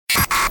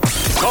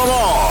Come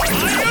on. Are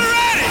you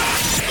ready?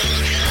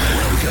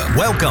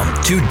 Welcome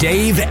to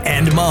Dave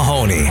and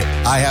Mahoney.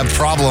 I have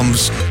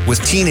problems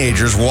with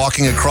teenagers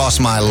walking across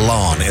my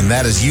lawn, and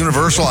that is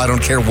universal. I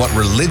don't care what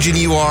religion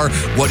you are,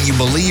 what you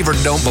believe or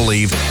don't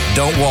believe.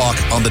 Don't walk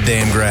on the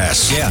damn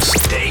grass. Yes,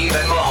 Dave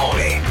and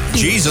Mahoney.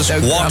 Jesus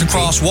walked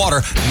across water,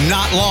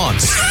 not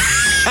lawns.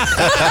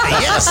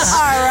 Yes.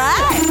 All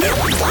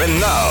right. And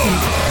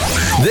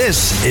now,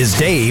 this is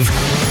Dave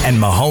and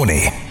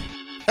Mahoney.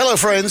 Hello,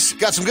 friends.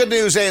 Got some good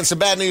news and some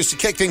bad news to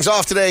kick things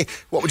off today.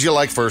 What would you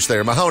like first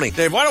there, Mahoney?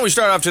 Dave, why don't we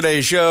start off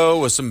today's show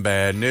with some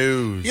bad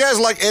news? You guys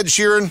like Ed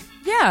Sheeran?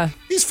 Yeah.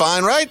 He's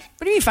fine, right? What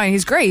do you mean fine?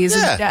 He's great. He's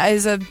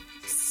a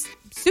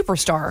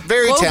superstar.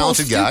 Very Global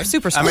talented guy.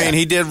 Superstar. I mean,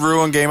 he did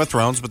ruin Game of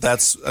Thrones, but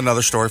that's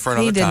another story for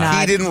another He did time. not.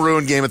 He didn't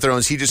ruin Game of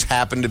Thrones. He just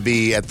happened to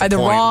be at the the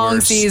point wrong where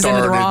it season at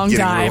the started wrong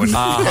getting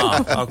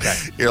time. ruined. Okay.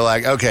 You're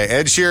like, okay,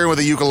 Ed Sheeran with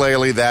a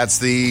ukulele, that's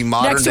the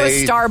modern Next to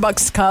day. a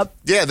Starbucks cup.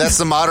 Yeah, that's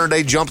the modern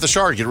day jump the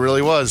shark. It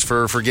really was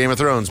for Game of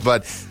Thrones.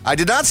 But I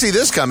did not see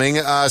this coming.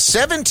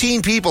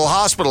 17 people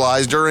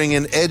hospitalized during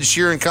an Ed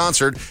Sheeran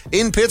concert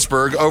in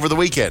Pittsburgh over the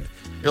weekend.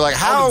 You're like,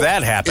 How did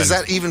that happen? Is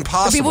that even Are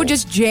possible? people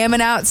just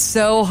jamming out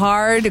so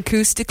hard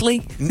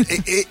acoustically?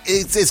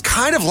 It's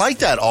kind of like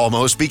that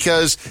almost,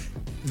 because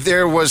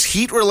there was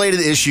heat-related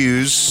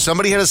issues.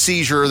 Somebody had a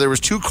seizure. There was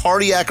 2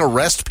 cardiac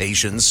arrest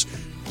patients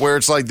where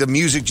it's like the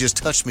music just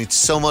touched me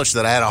so much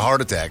that I had a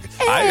heart attack.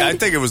 I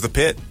think it was the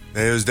pit.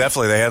 It was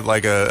definitely, they had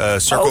like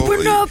a circle.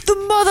 Open up the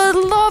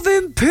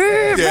mother-loving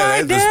pit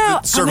right the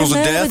now. circles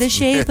I'm in of love death. with the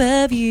shape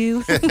of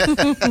you.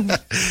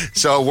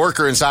 So a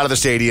worker inside of the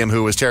stadium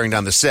who was tearing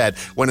down the set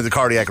went into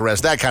cardiac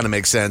arrest. That kind of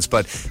makes sense.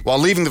 But while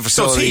leaving the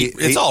So facility...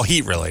 it's all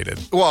heat related.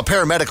 Well, a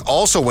paramedic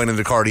also went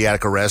into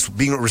cardiac arrest,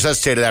 being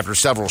resuscitated after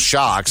several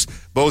shocks.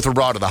 Both were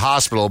brought to the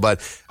hospital.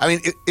 But, I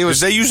mean, it was...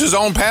 Did they use his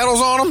own paddles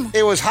on him?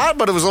 It was hot,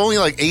 but it was only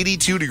like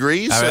 82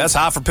 degrees. I mean, So- that's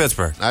hot for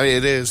Pittsburgh. I mean,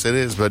 it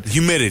is, but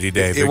Humidity,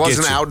 Dave. it was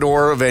an gets you.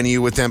 outdoor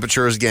venue with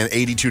temperatures, again,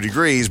 82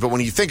 degrees. But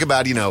when you think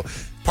about,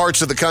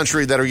 parts of the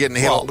country that are getting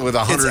hit with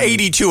 100... It's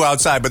 82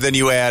 outside, but then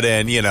you add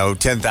in,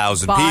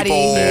 10,000 Body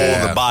people,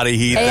 heat. the body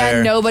heat And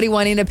there. nobody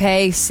wanting to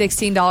pay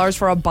 $16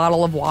 for a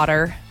bottle of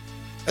water.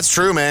 That's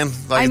true, man.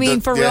 Like I mean,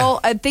 the- for yeah.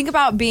 real, think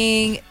about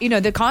being,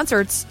 the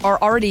concerts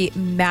are already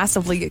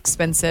massively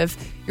expensive.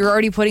 You're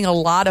already putting a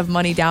lot of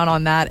money down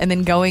on that, and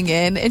then going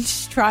in and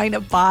just trying to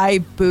buy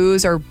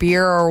booze or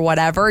beer or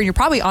whatever. And you're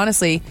probably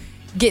honestly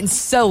getting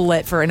so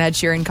lit for an Ed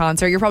Sheeran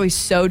concert. You're probably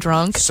so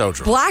drunk. So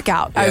drunk.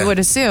 Blackout, Yeah. I would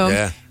assume.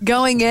 Yeah.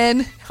 Going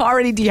in,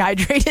 already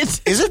dehydrated.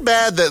 Is it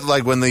bad that,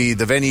 like, when the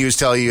venues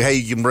tell you, hey,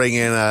 you can bring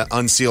in an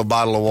unsealed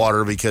bottle of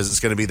water because it's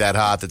going to be that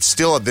hot, that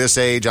still at this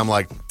age, I'm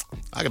like,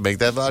 I can make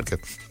that vodka.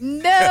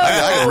 No.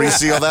 I can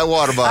reseal that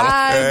water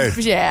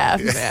bottle. Yeah.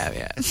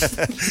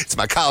 It's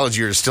my college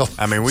years still.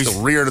 I mean, we-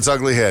 still rearing its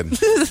ugly head.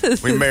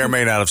 We may or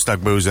may not have stuck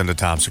booze into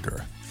Tom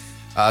Segura.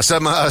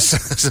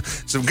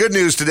 Some good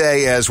news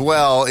today as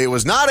well. It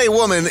was not a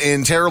woman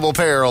in terrible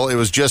peril. It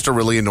was just a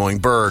really annoying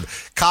bird.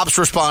 Cops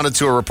responded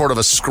to a report of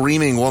a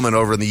screaming woman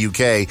over in the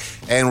UK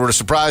and were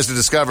surprised to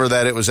discover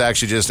that it was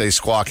actually just a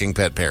squawking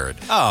pet parrot.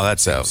 Oh,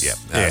 that's So,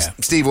 yeah.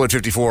 Steve Wood,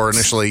 54,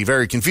 initially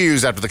very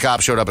confused after the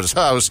cops showed up at his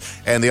house,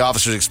 and the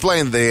officers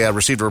explained that they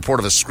received a report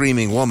of a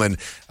screaming woman.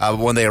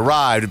 When they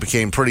arrived, it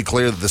became pretty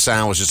clear that the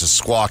sound was just a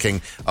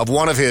squawking of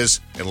one of his,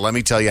 and let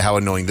me tell you how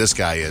annoying this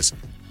guy is,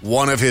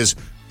 one of his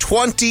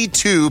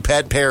 22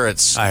 pet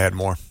parrots. I had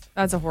more.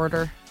 That's a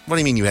hoarder. What do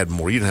you mean you had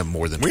more? You didn't have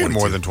more than 22. We had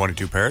more than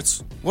 22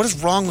 parrots. What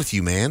is wrong with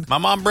you, man? My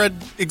mom bred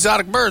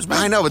exotic birds, man.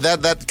 I know,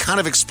 but that kind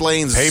of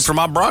explains... Paid for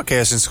my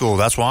broadcasting school.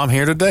 That's why I'm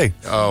here today.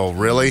 Oh,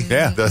 really?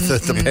 Yeah.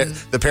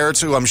 The parrots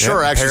who I'm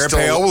sure Yeah, actually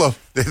Parapaola.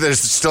 they're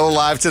still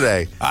alive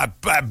today.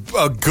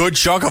 A good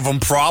chunk of them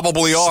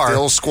probably are.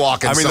 Still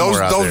squawking I mean,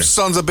 somewhere out those there.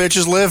 sons of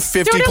bitches live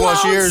 50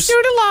 plus years.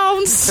 Student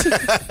loans.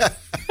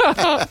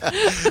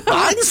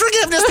 Biden's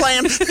forgiveness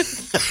plan.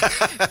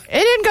 It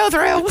didn't go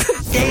through.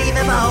 Dave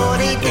and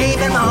Mahoney. Dave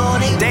and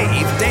Mahoney.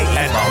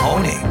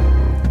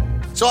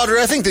 So,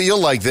 Audrey, I think that you'll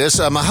like this.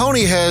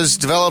 Mahoney has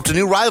developed a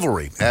new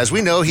rivalry. As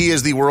we know, he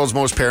is the world's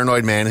most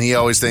paranoid man, and he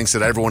always thinks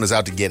that everyone is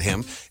out to get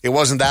him. It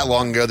wasn't that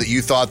long ago that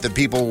you thought that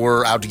people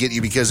were out to get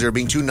you because they were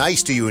being too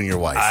nice to you and your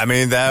wife. I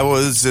mean,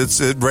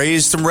 it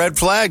raised some red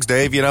flags,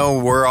 Dave.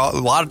 We're a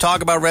lot of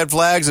talk about red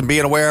flags and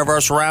being aware of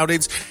our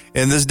surroundings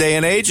in this day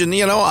and age. And,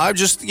 I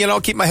just,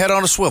 keep my head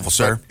on a swivel,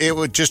 sir. It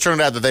would just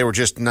turned out that they were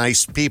just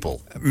nice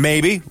people.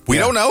 Maybe. We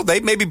don't know. They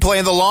may be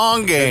playing the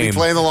long game. be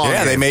playing the long Yeah,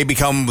 game.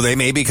 they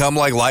may become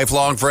like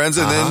lifelong friends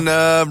and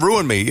then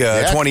ruin me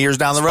 20 years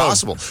down the road.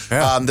 It's possible.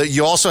 Yeah.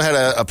 You also had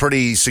a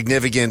pretty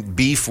significant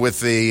beef with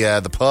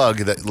the pug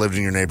that lived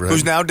in your neighborhood.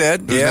 Who's now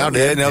dead. Now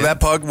dead. Yeah,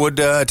 that pug would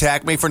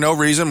attack me for no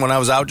reason when I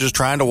was out just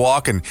trying to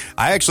walk. And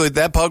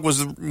that pug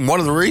was one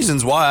of the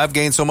reasons why I've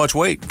gained so much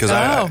weight. Because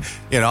I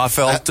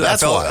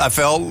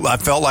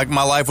felt like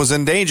my life was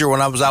in danger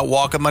when I was out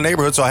walking my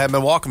neighborhood. So I haven't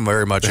been walking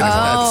very much anymore.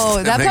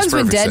 Oh, that makes pug's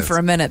been perfect dead sense. for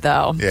a minute,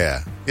 though.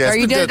 Yeah. Yeah,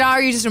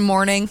 Are you just in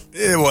mourning?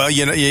 Well,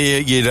 you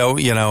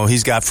know,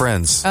 he's got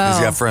friends. He's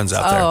got friends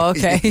out there. Oh,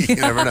 okay. You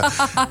never know.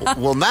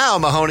 Well, now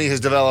Mahoney has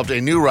developed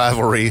a new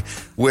rivalry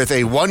with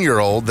a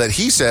 1-year-old that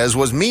he says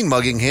was mean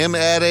mugging him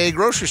at a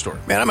grocery store.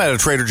 Man, I'm at a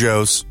Trader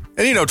Joe's,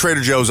 and you know,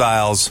 Trader Joe's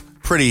aisles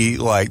pretty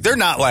they're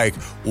not like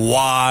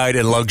wide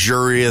and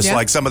luxurious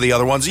like some of the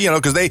other ones, you know,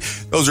 because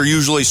those are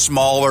usually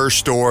smaller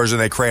stores and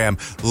they cram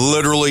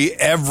literally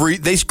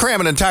they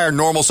cram an entire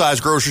normal size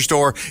grocery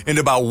store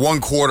into about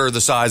 1/4 the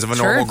size of a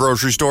normal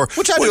grocery store,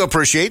 which I do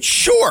appreciate.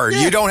 Sure,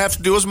 you don't have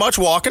to do as much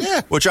walking,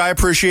 which I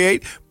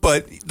appreciate,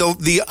 but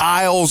the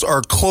aisles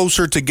are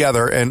closer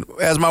together. And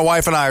as my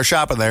wife and I are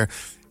shopping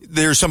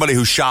there's somebody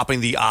who's shopping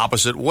the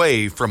opposite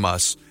way from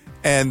us,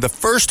 and the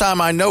first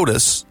time I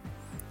notice,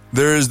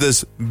 there's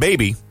this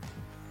baby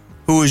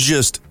who is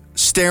just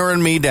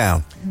staring me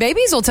down.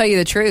 Babies will tell you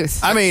the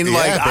truth. I mean,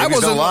 I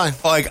wasn't lie.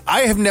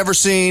 I have never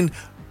seen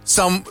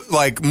some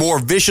more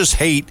vicious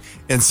hate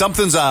in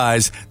something's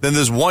eyes than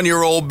this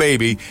 1-year-old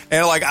baby.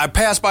 And I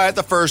passed by it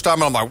the first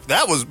time, and I'm like,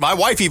 that was my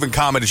wife even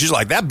commented. She's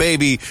like, that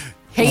baby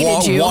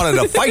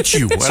wanted to fight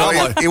you. And So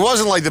it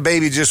wasn't like the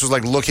baby just was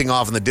looking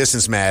off in the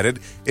distance mad.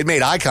 It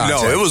made eye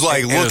contact. No, it was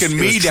looking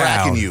me down.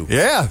 Tracking you.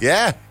 Yeah.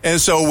 Yeah. And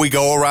so we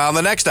go around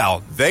the next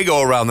aisle. They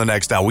go around the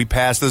next aisle. We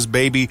pass this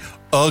baby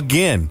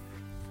again.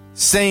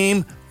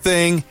 Same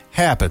thing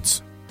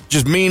happens.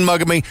 Just mean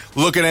mugging me,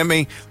 looking at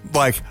me.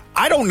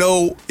 I don't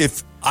know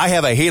if I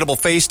have a hateable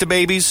face to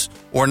babies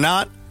or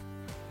not.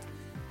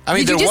 I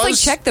mean, did you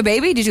just check the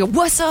baby? Did you go,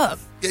 what's up?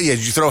 Yeah,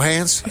 did you throw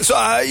hands? So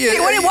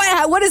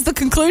What is the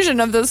conclusion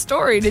of the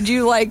story? Did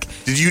you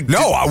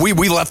No,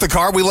 we left the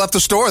car. We left the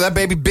store. That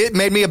baby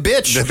made me a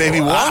bitch. The baby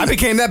won? I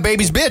became that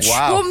baby's bitch.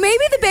 Wow. Well,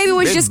 maybe the baby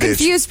was Big just bitch.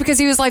 confused because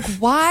he was like,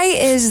 why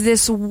is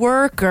this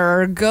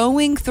worker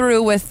going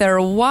through with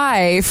their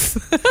wife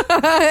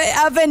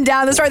up and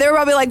down the store? They were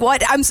probably like,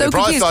 what? I'm so They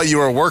probably confused. thought you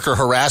were a worker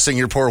harassing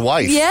your poor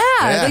wife. Yeah,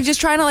 they're just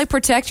trying to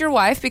protect your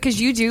wife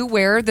because you do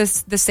wear the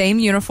same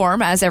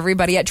uniform as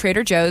everybody at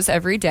Trader Joe's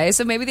every day.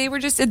 So maybe they were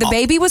the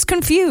baby was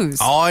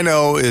confused. All I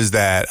know is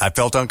that I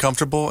felt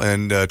uncomfortable,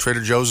 and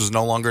Trader Joe's is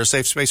no longer a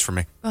safe space for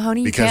me.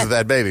 Mahoney, Because of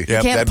that baby.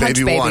 Yep. Can't That punch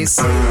baby won. babies.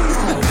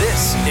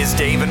 This is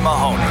Dave and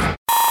Mahoney.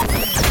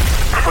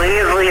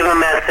 Please leave a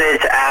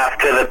message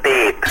after the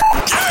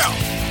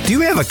beep. Do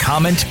you have a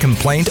comment,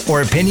 complaint,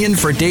 or opinion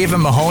for Dave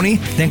and Mahoney?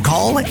 Then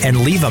call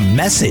and leave a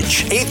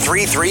message.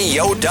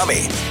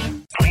 833-YO-DUMMY.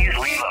 Please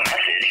leave a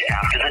message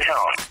after the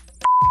tone.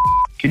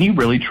 Can you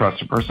really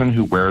trust a person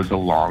who wears a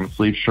long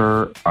sleeve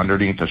shirt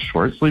underneath a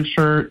short sleeve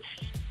shirt?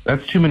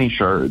 That's too many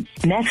shirts.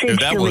 Message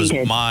That was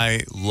deleted.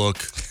 my look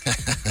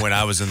when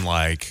I was in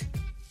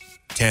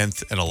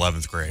 10th and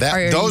 11th grade.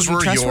 Those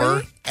were your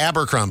trustworthy?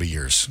 Abercrombie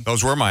years.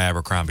 Those were my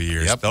Abercrombie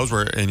years. Yep. Those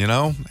were, and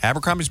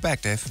Abercrombie's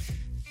back, Dave.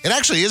 It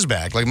actually is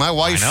back. My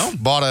wife I know.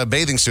 bought a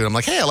bathing suit. I'm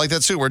like, hey, I like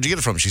that suit. Where'd you get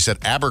it from? She said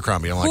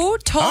Abercrombie. I'm like, Who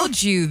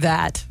told you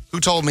that? who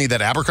told me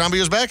that Abercrombie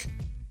was back?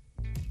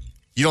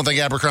 You don't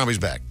think Abercrombie's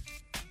back?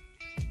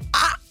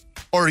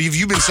 Or have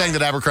you been saying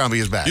that Abercrombie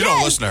is back? You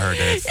don't listen to her,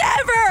 Dave.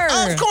 Never.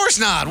 Oh, of course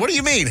not. What do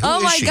you mean? Who Oh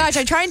is my she? gosh,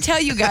 I try and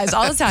tell you guys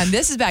all the time,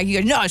 this is back. You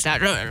go, no, it's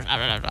not.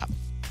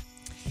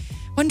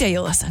 One day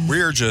you'll listen.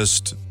 We're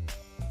just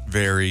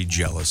very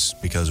jealous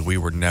because we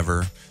were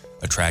never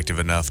attractive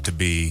enough to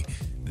be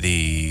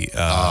the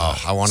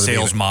I wanted to be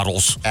sales an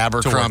models.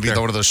 Abercrombie, to work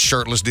one of those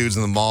shirtless dudes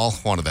in the mall.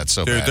 Wanted that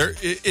so there.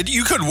 bad.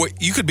 You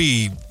could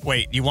be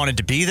Wait, you wanted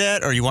to be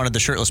that, or you wanted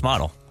the shirtless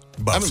model?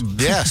 both.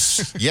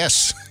 Yes,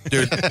 yes.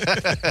 Dude,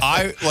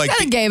 I like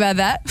Nothing gay about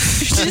that.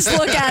 Just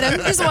look at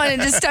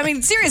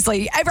him.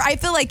 Seriously, I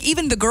feel like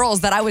even the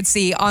girls that I would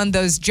see on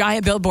those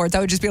giant billboards, I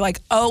would just be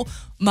like, oh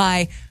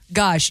my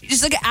gosh.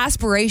 Just like an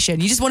aspiration.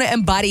 You just want to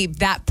embody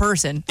that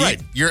person.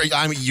 Right.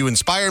 You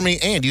inspire me,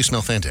 and you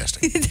smell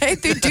fantastic.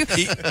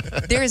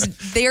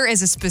 There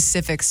is a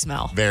specific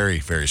smell. Very,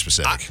 very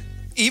specific.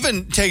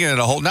 even taking it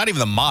a whole, not even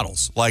the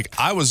models.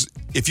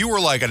 If you were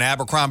like an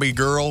Abercrombie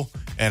girl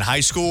in high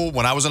school,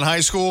 when I was in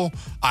high school,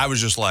 I was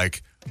just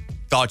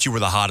thought you were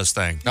the hottest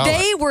thing.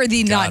 They were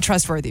the not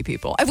trustworthy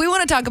people. If we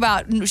want to talk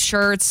about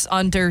shirts,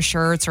 under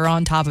shirts, or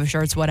on top of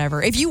shirts,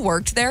 whatever. If you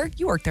worked there,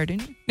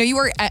 didn't you? No, you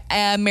were at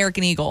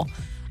American Eagle.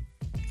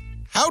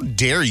 How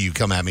dare you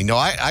come at me? No,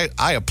 I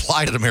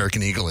applied at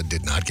American Eagle and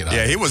did not get on.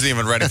 Yeah, he wasn't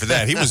even ready for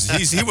that. He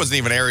wasn't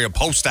even area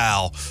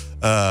postal.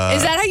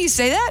 Is that how you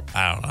say that?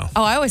 I don't know.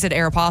 Oh, I always said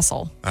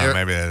Aeropostale.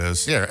 Maybe that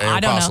is. Yeah,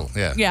 I don't know.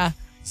 Aeropostale. Yeah.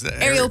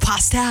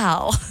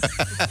 Aeropostale.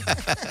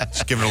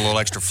 Just giving it a little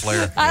extra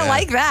flair. I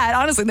like that.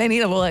 Honestly, they need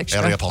a little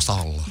extra.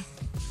 Aeropostale.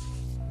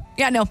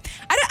 Yeah, no.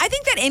 I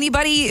think that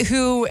anybody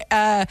who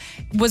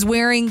was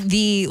wearing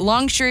the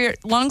long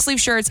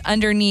sleeve shirts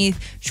underneath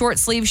short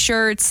sleeve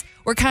shirts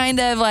were kind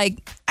of like,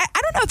 I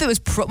don't know if it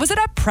was was it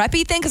a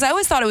preppy thing? Because I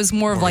always thought it was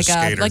more of like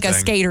a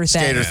skater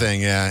thing. Skater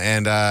thing, yeah.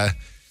 And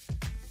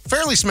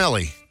fairly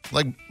smelly.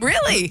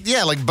 Really?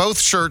 Yeah, like both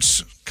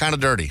shirts kind of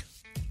dirty.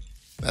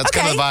 That's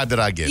kind of the vibe that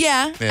I get.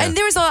 Yeah. And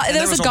there was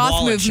a goth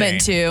wallet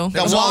movement chain. too.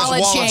 Yeah, The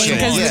wallet chain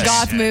because yes. the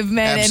goth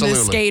movement Absolutely.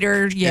 and the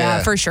skater. Yeah,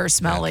 Yeah. for sure.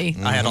 Smelly.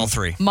 I had all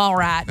three. Mall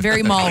rat.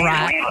 Very mall Please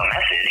rat. leave a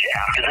message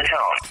after the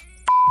tone.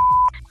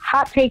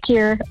 Hot take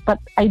here, but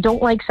I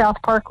don't like South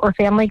Park or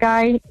Family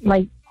Guy.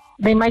 Like,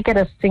 they might get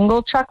a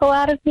single chuckle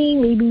out of me,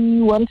 maybe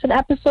once an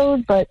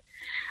episode, but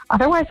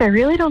otherwise, I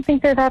really don't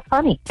think they're that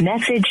funny.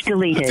 Message I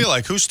deleted. feel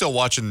like who's still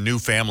watching new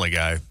Family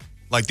Guy?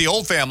 Like the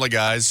old Family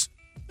Guys,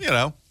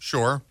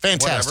 sure.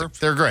 Fantastic. Whatever.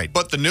 They're great.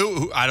 But the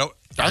new, I don't.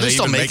 Are they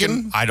still even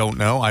making? I don't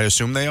know. I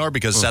assume they are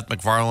because Seth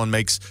MacFarlane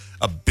makes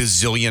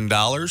 $1 billion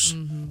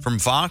from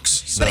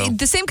Fox. So. But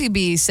the same could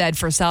be said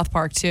for South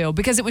Park too,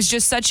 because it was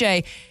just such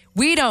a.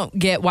 We don't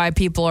get why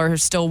people are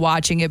still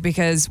watching it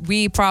because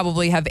we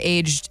probably have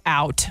aged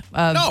out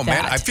of No, that.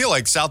 man, I feel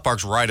like South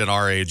Park's right in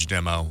our age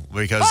demo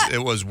because What?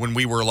 it was when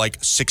we were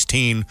like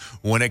 16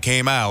 when it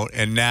came out,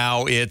 and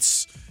now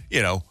it's,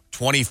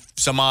 20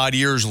 some odd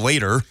years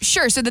later.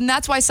 Sure. So then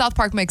that's why South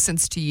Park makes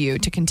sense to you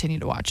to continue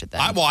to watch it then.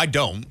 I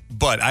don't,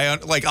 but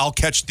I'll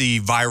catch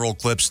the viral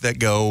clips that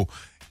go,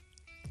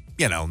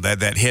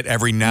 that hit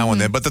every now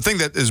and then. But the thing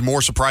that is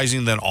more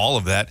surprising than all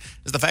of that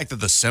is the fact that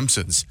The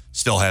Simpsons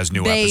still has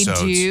new they episodes.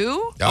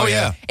 do? Oh,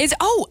 yeah.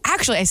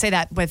 Actually, I say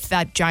that with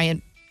that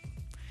giant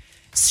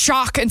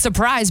shock and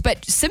surprise,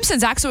 but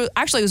Simpsons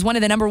actually was one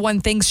of the number one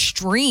things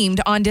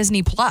streamed on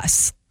Disney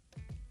Plus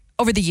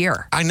over the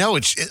year. I know.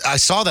 I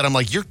saw that. I'm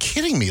like, you're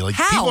kidding me. Like,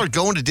 How? people are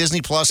going to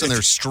Disney Plus and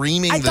they're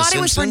streaming I The thought Simpsons.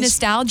 it was for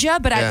nostalgia,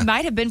 but Yeah. it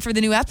might have been for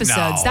the new episodes.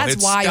 No, That's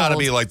it's wild. got to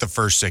be like the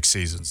first 6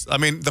 seasons. I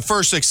mean, the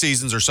first 6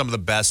 seasons are some of the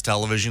best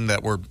television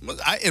that were,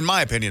 in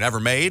my opinion, ever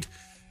made.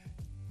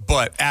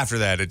 But after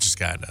that, it just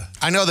kind of.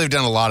 I know they've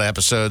done a lot of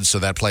episodes, so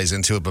that plays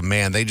into it. But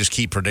man, they just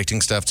keep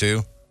predicting stuff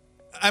too.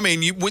 I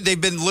mean, they've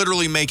been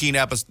literally making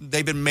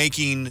They've been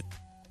making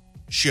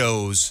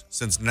shows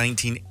since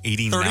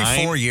 1989.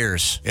 34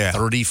 years. Yeah.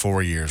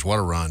 34 years. What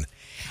a run.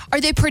 Are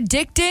they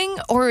predicting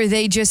or are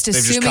they just just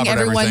assuming covered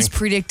everyone's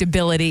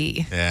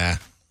predictability? Yeah.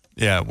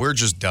 Yeah, we're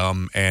just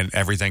dumb, and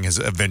everything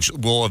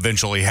will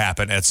eventually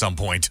happen at some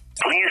point.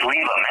 Please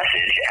leave a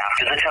message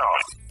after the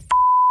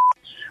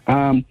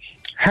tone.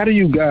 How do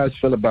you guys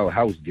feel about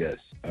house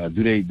guests?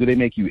 Do they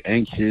make you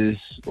anxious,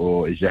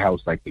 or is your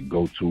house like the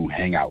go-to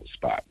hangout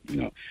spot?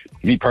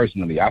 Me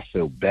personally, I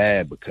feel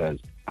bad because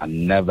I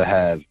never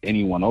have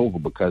anyone over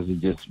because it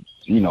just,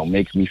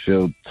 makes me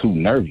feel too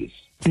nervous.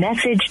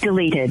 Message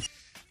deleted.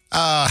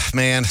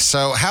 Man.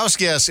 So house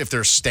guests, if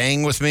they're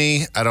staying with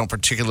me, I don't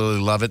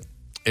particularly love it.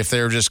 If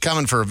they're just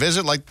coming for a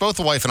visit, like both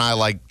the wife and I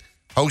like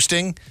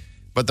hosting.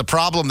 But the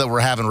problem that we're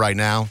having right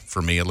now,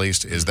 for me at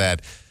least, is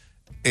that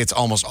it's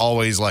almost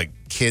always like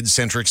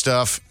kid-centric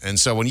stuff. And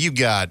so when you've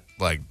got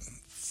like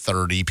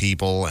 30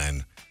 people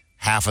and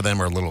half of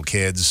them are little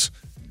kids,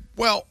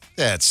 Well,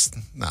 that's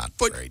not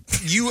great.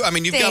 You've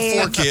got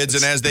 4 kids,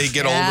 and as they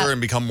get older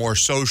and become more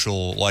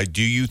social, like,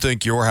 do you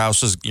think your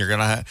house you're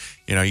gonna,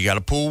 you got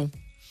a pool,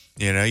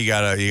 you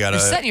gotta, You're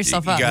setting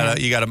yourself up, man.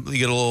 you get a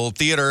little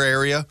theater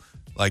area,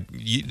 like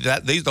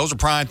those are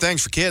prime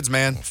things for kids,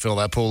 man. Fill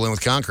that pool in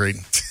with concrete.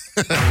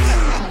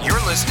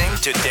 You're listening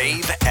to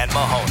Dave and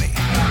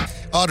Mahoney.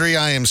 Audrey,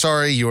 I am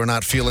sorry you are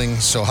not feeling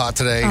so hot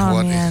today.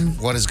 Oh, man.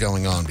 What is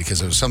going on?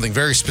 Because it was something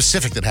very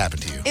specific that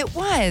happened to you. It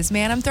was,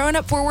 man. I'm throwing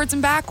up forwards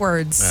and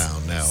backwards.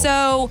 Oh, no.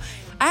 So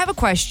I have a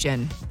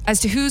question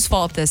as to whose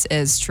fault this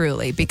is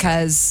truly,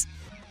 because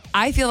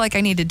I feel like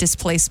I need to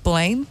displace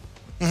blame.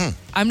 Mm-hmm.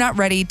 I'm not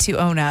ready to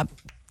own up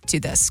to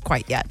this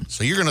quite yet.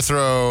 So you're going to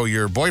throw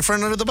your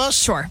boyfriend under the bus?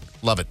 Sure.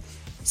 Love it.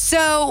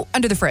 So,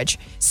 under the fridge.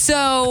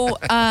 So,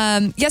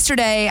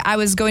 yesterday I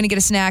was going to get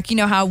a snack. You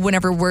know how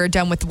whenever we're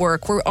done with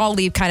work, we all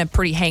leave kind of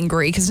pretty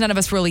hangry because none of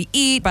us really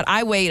eat, but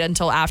I wait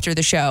until after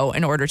the show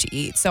in order to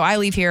eat. So, I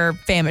leave here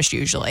famished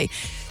usually.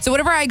 So,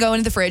 whatever I go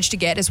into the fridge to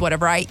get is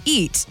whatever I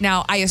eat.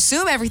 Now, I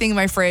assume everything in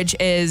my fridge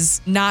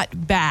is not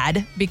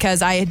bad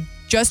because I had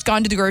just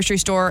gone to the grocery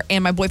store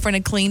and my boyfriend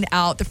had cleaned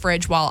out the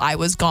fridge while I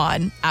was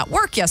gone at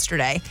work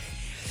yesterday.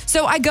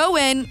 So, I go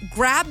in,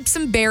 grab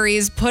some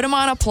berries, put them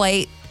on a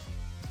plate,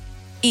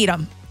 eat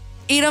them,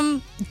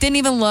 didn't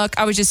even look.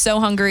 I was just so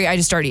hungry. I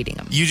just started eating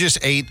them. You just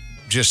ate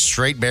just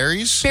straight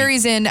berries?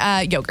 Berries and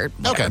yogurt.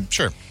 Okay, whatever.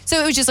 sure.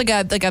 So it was just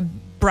like a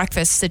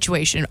breakfast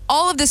situation.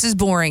 All of this is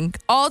boring.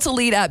 All to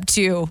lead up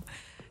to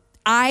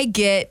I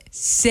get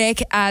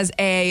sick as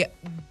a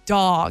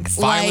dog.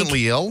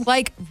 Violently ill?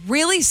 Like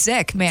really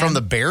sick, man. From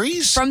the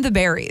berries? From the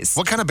berries.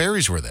 What kind of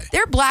berries were they?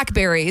 They're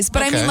blackberries,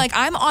 but I Okay. mean, like,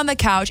 I'm on the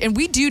couch and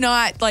we do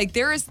not, like,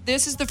 this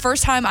is the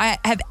first time I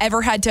have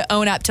ever had to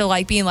own up to,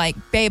 like, being like,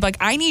 babe, like,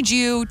 I need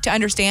you to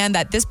understand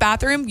that this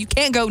bathroom, you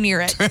can't go near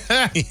it.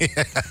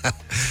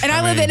 And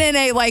I live in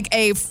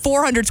a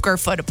 400 square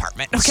foot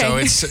apartment,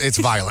 okay? So it's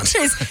violent.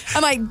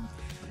 I'm like,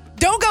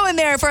 don't go in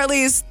there for at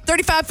least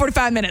 35,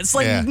 45 minutes.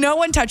 Like, Yeah. no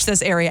one touched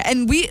this area.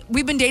 And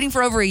we've been dating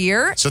for over a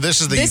year. So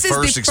this is the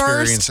first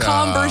experience. First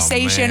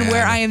conversation Oh, man.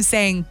 where I am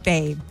saying,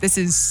 babe, this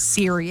is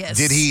serious.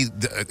 Did he,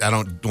 I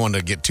don't want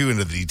to get too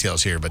into the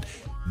details here, but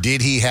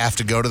Did he have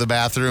to go to the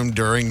bathroom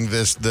during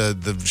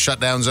the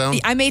shutdown zone?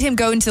 I made him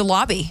go into the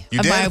lobby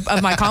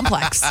of my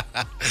complex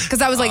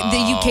because I was like,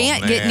 you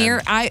can't get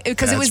near.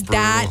 Because it was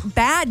that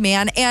bad,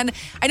 man. And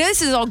I know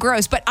this is all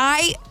gross, but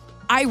I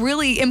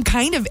really am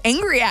kind of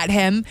angry at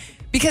him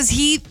because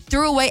he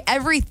threw away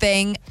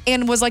everything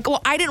and was like,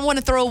 well, I didn't want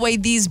to throw away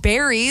these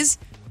berries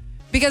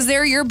because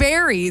they're your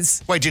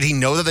berries. Wait, did he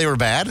know that they were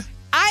bad?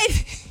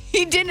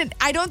 He didn't.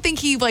 I don't think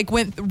he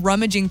went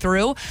rummaging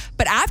through.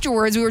 But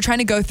afterwards, we were trying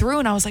to go through,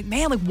 and I was like,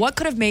 man, what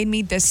could have made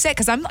me this sick?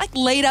 Because I'm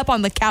laid up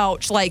on the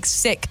couch,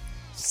 sick.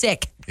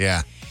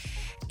 Yeah.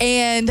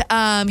 And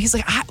he's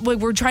like,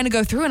 we're trying to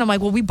go through, and I'm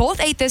like, well, we both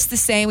ate this the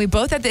same. We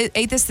both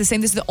ate this the same.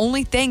 This is the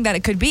only thing that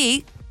it could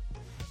be.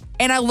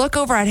 And I look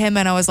over at him,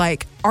 and I was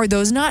like, are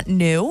those not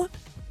new?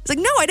 He's like,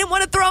 no, I didn't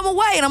want to throw them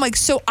away. And I'm like,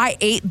 so I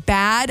ate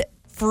bad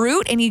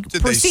fruit, and he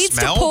proceeds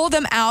to pull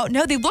them out.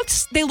 No, they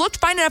looked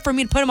fine enough for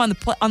me to put them on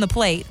the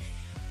plate.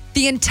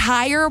 The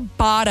entire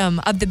bottom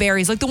of the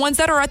berries, like the ones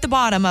that are at the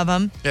bottom of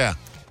them,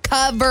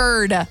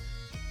 covered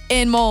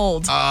in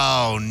mold.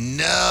 Oh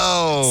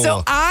no!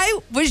 So I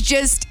was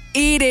just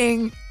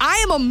eating. I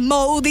am a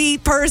moldy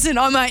person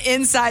on my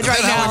inside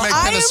right now.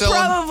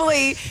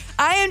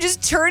 I am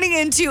just turning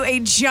into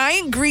a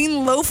giant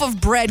green loaf of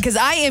bread because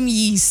I am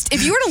yeast.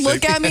 If you were to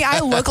look at me,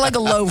 I look like a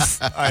loaf.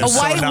 A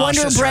white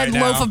Wonder Bread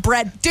loaf of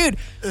bread. Dude,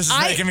 this is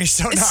making me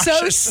so nauseous.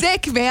 So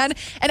sick, man.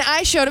 And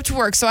I showed up to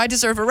work, so I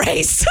deserve a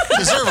raise.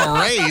 Deserve a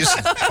raise?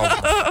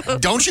 Oh,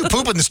 don't you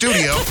poop in the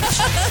studio.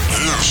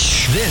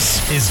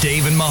 This is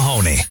Dave and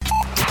Mahoney.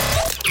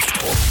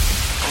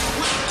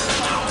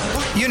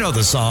 You know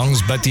the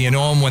songs, but do you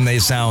know them when they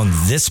sound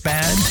this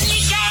bad?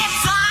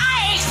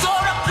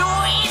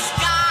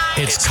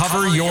 It's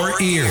Cover Your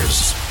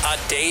Ears on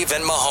Dave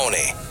and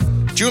Mahoney.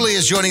 Julie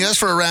is joining us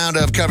for a round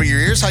of Cover Your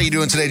Ears. How you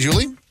doing today,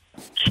 Julie?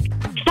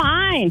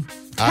 Fine.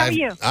 How are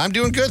you? I'm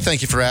doing good.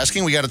 Thank you for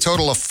asking. We got a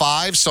total of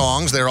 5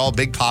 songs. They're all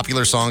big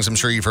popular songs I'm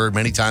sure you've heard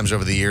many times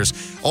over the years.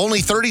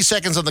 Only 30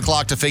 seconds on the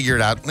clock to figure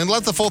it out. And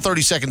let the full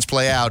 30 seconds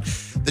play out.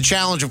 The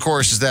challenge, of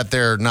course, is that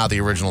they're not the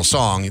original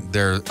song.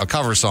 They're a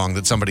cover song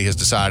that somebody has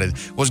decided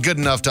was good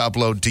enough to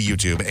upload to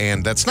YouTube.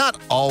 And that's not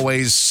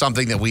always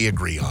something that we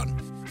agree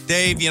on.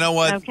 Dave, you know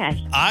what?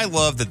 Okay. I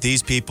love that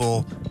these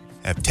people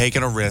have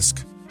taken a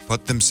risk,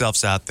 put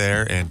themselves out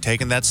there, and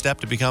taken that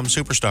step to become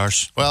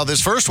superstars. Well, this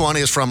first one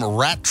is from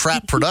Rat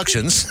Trap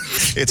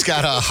Productions. It's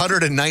got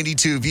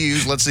 192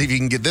 views. Let's see if you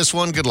can get this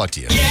one. Good luck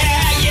to you.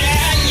 Yeah.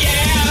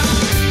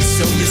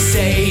 So you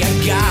say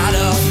I got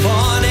a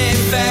funny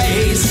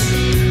face.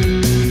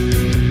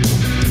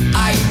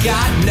 I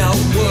got no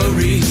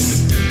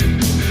worries.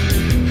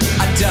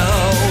 I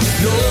don't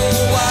know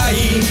why.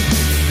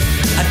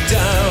 I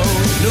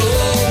don't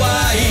know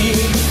why.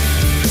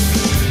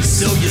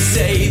 So you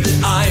say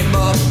that I'm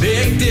a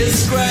big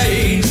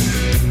disgrace.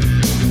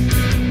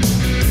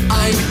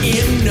 I'm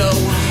in no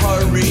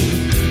hurry.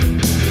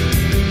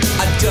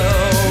 I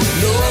don't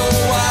know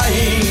why.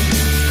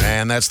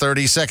 And that's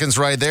 30 seconds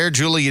right there.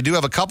 Julie, you do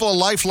have a couple of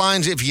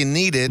lifelines if you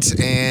need it.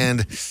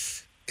 And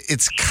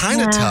it's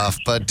kind of tough,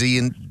 but do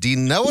you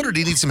know it or do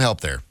you need some help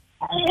there?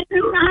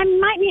 I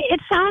might need, it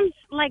sounds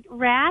like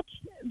rat,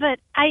 but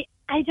I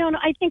don't know.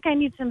 I think I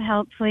need some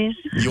help, please.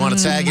 You want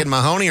to tag in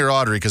Mahoney or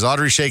Audrey? Because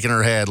Audrey's shaking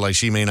her head like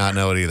she may not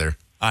know it either.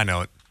 I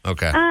know it.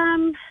 Okay.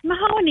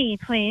 Mahoney,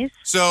 please.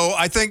 So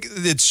I think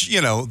it's,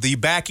 the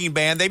backing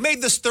band. They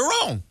made this their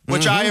own,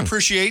 which I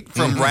appreciate,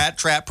 from Rat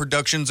Trap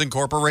Productions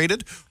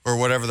Incorporated, or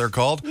whatever they're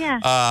called. Yeah.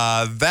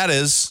 That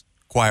is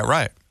Quiet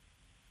Riot.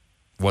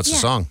 What's the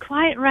song?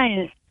 Quiet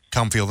Riot.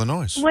 Come Feel the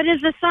Noise. What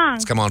is the song?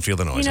 It's Come On, Feel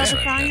the Noise. You know That's the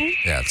right. song?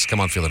 Yeah, it's Come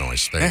On, Feel the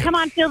Noise. There you go. Come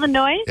on, feel the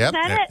noise? Yep. Is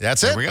that it? That's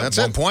There it. we go. That's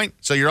 1 it. point.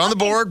 So you're on the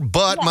board,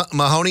 but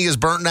Mahoney is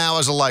burnt now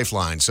as a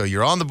lifeline. So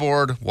you're on the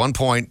board, 1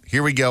 point.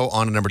 Here we go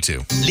on to number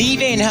 2.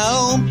 Leaving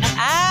home,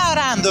 out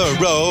on the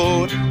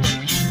road,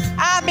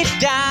 I've been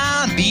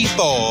down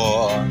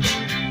before.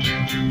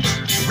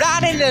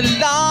 Riding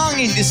along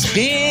in this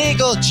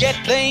big old jet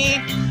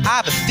plane,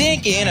 I've been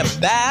thinking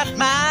about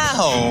my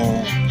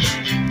home.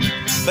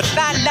 But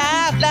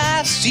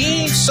life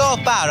seems so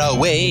far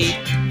away,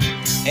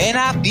 and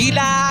I feel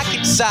like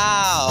it's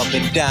all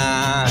been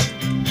done.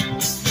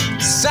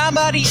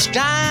 Somebody's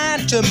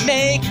trying to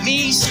make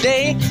me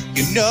stay.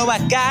 You know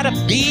I gotta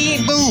be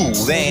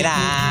moving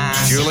on.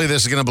 Julie,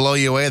 this is going to blow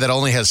you away. That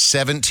only has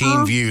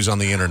 17 views on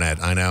the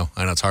internet. I know.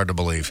 It's hard to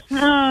believe.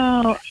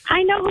 Oh,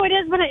 I know who it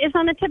is, but it's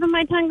on the tip of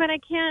my tongue, but I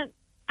can't.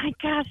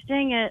 Gosh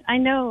dang it. I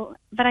know,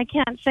 but I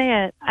can't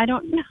say it. I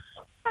don't know.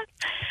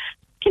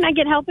 Can I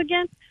get help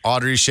again?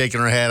 Audrey's shaking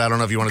her head. I don't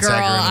know if you want to Girl,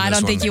 tag her in on I this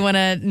don't one. think you want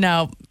to.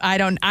 No, I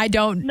don't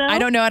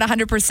know it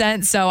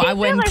 100%. So I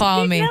wouldn't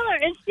call me. Miller.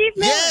 It's Steve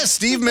Miller. Yes,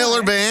 Steve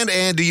Miller Band.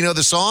 And do you know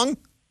the song?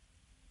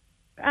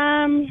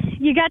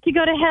 You got to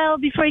go to hell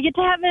before you get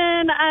to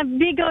heaven.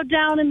 We go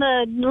down in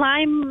the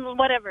lime,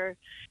 whatever.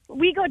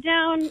 We go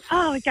down.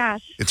 Oh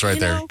gosh, It's right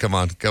there. know? Come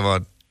on. It's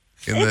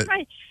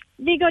right.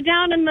 We go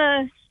down in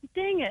the.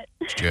 Dang it.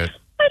 Good.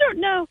 I don't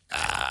know.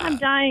 I'm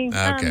dying.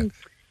 Okay.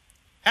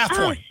 Half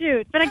Oh, point.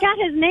 shoot. But I got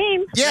his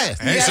name. Yeah.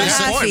 Hey, so it's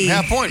half point.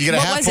 half point. You get a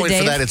What half was it, point for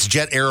Dave? that. It's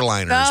Jet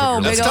Airliners. Oh,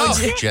 That's big old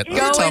tough. Jet.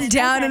 going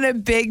down in a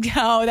big.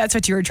 Oh, that's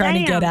what you were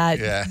trying to get at.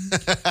 Yeah.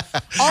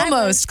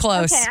 Almost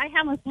close. Okay, I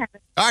almost have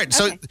it. All right,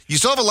 so you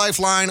still have a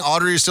lifeline.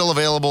 Audrey is still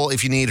available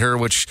if you need her,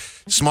 which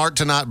smart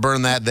to not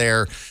burn that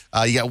there.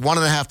 You got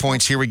 1.5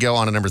 points. Here we go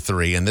on to number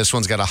 3, and this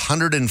one's got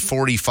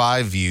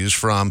 145 views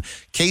from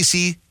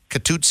Casey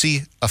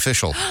Catuzzi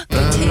Official.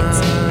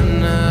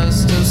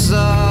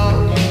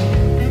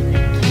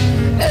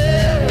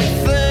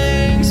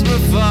 Everything's my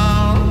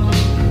fault.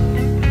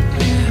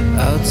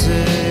 I'll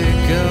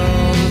take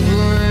all the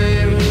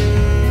blame.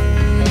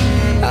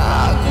 I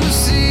could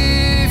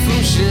see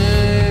from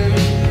shame.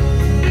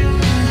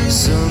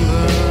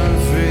 Sunburn,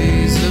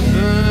 freeze the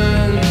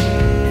burn.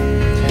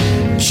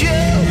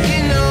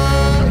 Choking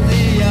on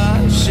the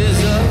ashes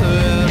of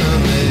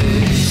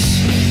enemies.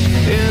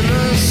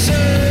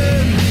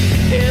 Innocent.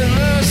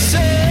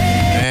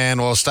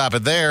 And we'll stop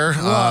it there.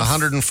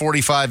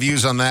 145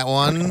 views on that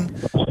one.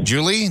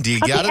 Julie, do you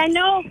got I it?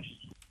 know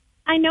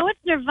it's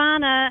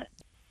Nirvana.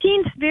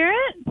 Teen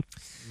Spirit?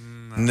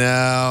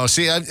 No.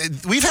 See,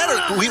 we've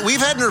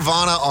had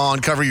Nirvana on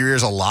Cover Your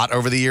Ears a lot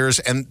over the years,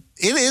 and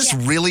it is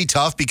really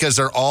tough because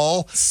they're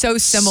all so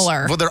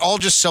similar. Well, they're all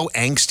just so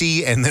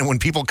angsty, and then when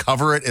people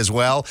cover it as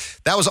well,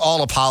 that was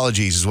all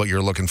apologies is what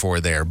you're looking for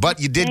there. But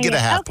you did get a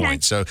half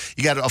point, so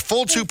you got a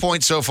full 2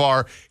 points so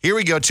far. Here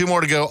we go, 2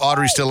 more to go.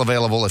 Audrey's still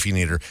available if you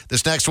need her.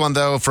 This next one,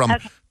 though, from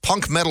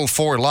Punk Metal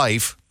for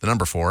Life, the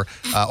number 4,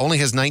 only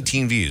has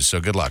 19 views, so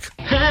good luck.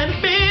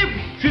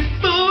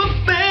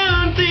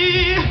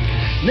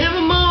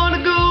 Never more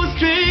to go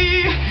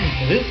astray.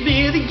 This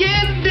be the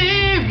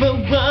yesterday for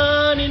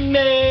running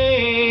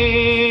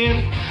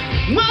man.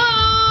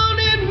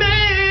 Wanted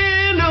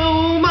man,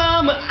 oh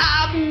mama,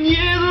 I've been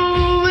years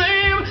old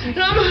lame.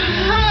 I'm a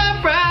high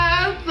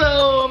price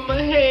on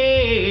my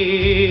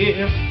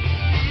head.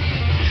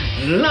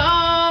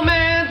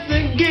 Lawman's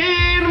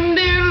again, I'm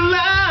dead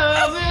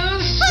alive,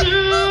 and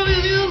soon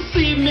as you'll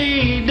see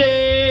me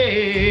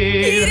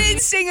dead. He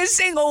didn't sing a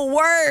single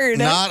word.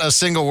 Not a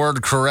single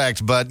word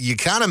correct, but you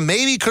kind of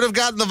maybe could have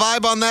gotten the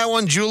vibe on that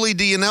one. Julie,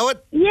 do you know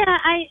it? Yeah,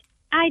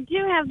 I do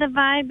have the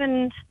vibe,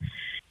 and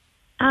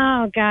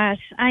oh gosh,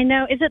 I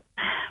know. Is it?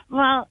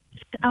 Well,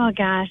 oh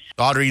gosh.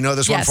 Audrey, you know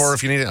this one Yes. for her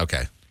if you need it?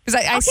 Okay.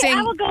 Because I sing.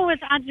 I will go with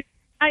Audrey.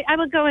 I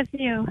will go with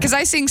you. Because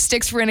I sing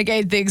Styx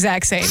Renegade the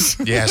exact same.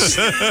 Yes.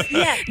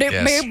 Yes.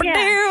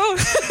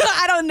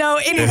 I don't know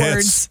any It hits.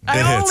 words. It I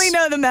hits. only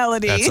know the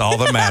melody. That's all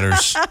that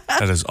matters.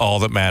 That is all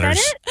that matters.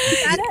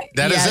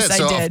 That is Yes, it. I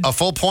So did. a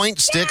full point.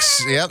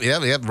 Styx.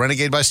 Yep.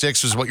 Renegade by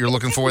Styx is what you're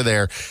looking for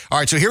there. All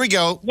right, so here we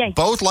go. Yay.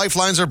 Both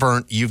lifelines are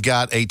burnt. You've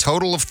got a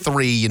total of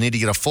 3. You need to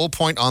get a full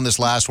point on this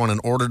last one in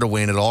order to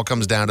win. It all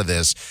comes down to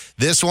this.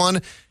 This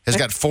one has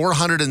got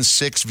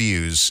 406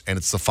 views, and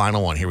it's the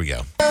final one. Here we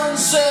go. I'm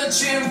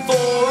searching for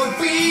a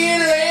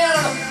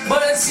feeling,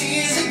 but it's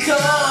easy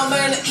come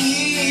and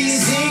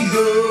easy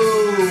go.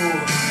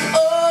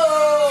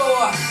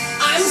 Oh,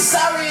 I'm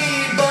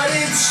sorry, but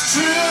it's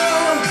true.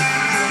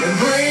 You're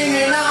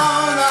bringing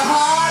on the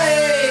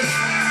heartache,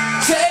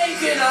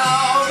 taking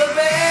all the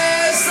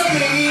best of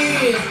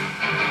me.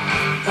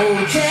 Oh,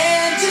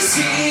 can't you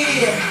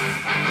see?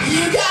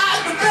 You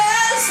got the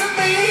best of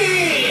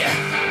me.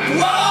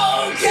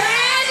 Whoa,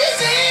 can't you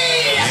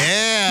see?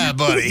 Yeah,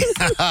 buddy.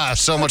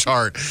 So much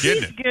heart.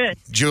 He's good.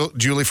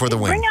 Julie for the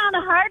win. Bring on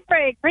the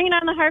heartbreak. Bring it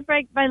on the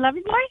heartbreak by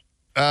Lover Boy.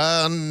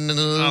 I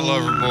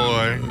love her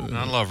boy.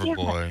 I love her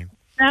boy.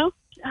 No?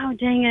 Oh,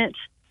 dang it.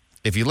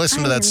 If you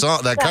listen to that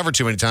song, that cover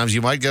too many times,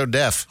 you might go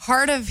deaf.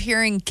 Hard of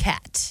Hearing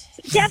Cat.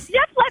 Jeff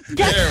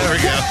There we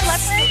go.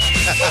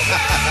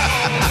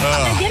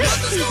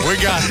 We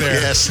got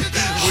there. Yes.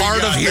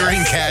 Hard of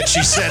hearing cat,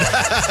 she said.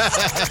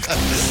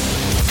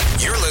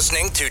 You're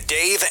listening to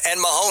Dave and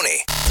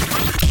Mahoney.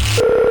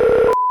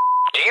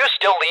 Do you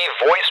still leave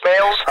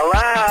voicemails?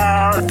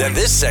 Hello? Then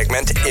this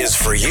segment is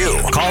for you.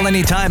 Call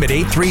anytime at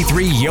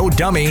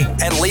 833-YO-DUMMY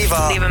and leave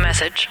a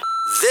message.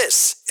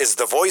 This is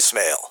the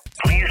voicemail.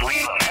 Please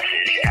leave a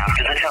message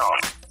after the tone.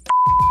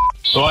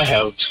 So I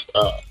have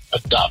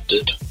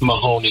adopted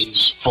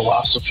Mahoney's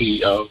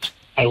philosophy of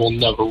I will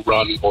never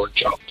run or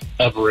jump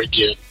ever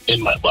again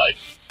in my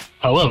life.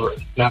 However,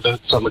 now that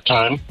it's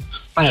summertime,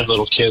 I have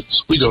little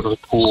kids. We go to the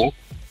pool.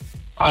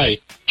 I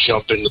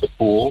jump into the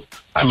pool.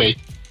 I may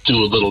do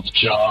a little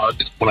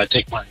jog when I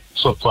take my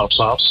flip-flops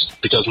off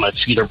because my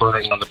feet are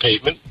burning on the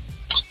pavement.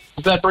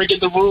 Is that breaking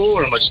the rule,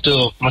 or am I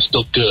still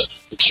good?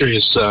 I'm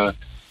curious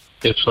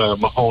if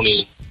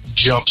Mahoney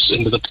jumps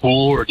into the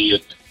pool, or do you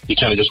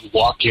kind of just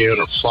walk in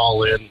or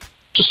fall in?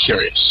 Just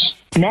curious.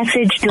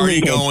 Message Are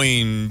you deleted.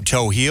 going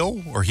toe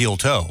heel or heel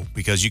toe?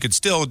 Because you could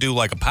still do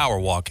like a power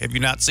walk. Have you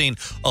not seen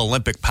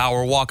Olympic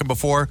power walking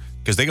before?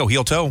 Because they go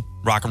heel toe,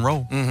 rock and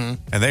roll, and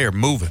they are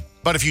moving.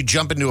 But if you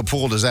jump into a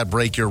pool, does that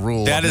break your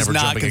rule? That of is never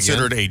not jumping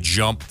considered again? a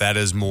jump. That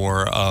is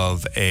more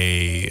of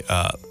a.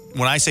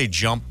 When I say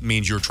jump,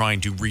 means you're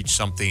trying to reach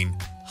something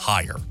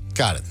higher.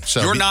 Got it.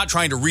 So you're not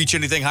trying to reach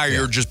anything higher.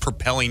 You're just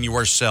propelling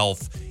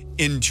yourself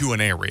into an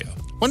area.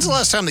 When's the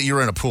last time that you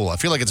were in a pool? I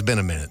feel like it's been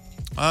a minute.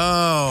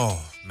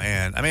 Oh,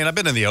 man. I mean, I've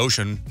been in the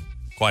ocean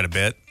quite a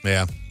bit.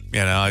 Yeah. You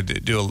know, I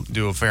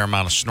do a fair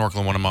amount of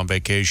snorkeling when I'm on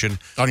vacation.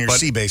 On your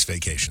sea-based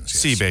vacations,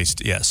 yes.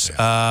 Sea-based, yes.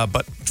 Yeah.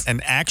 But an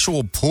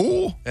actual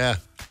pool? Yeah.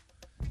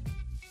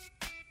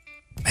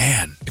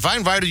 Man. If I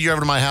invited you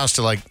over to my house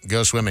to, like,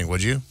 go swimming,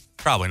 would you?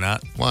 Probably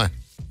not. Why?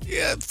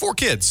 Yeah, 4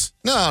 kids.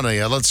 No,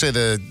 yeah. Let's say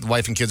the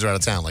wife and kids are out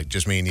of town, like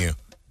just me and you.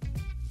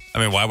 I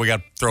mean, why we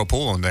got to throw a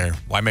pool in there?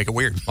 Why make it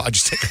weird? Why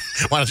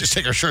not just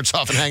take our shirts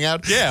off and hang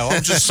out? Yeah,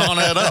 well, just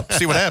sauna it up.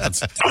 See what happens.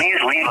 Please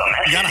leave a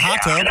message You got a hot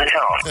tub?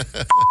 after the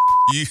tone.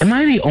 Am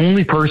I the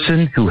only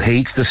person who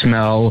hates the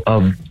smell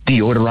of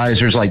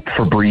deodorizers like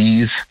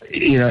Febreze?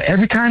 You know,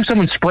 every time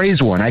someone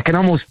sprays one, I can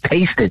almost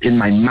taste it in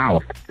my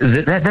mouth.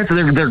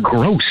 They're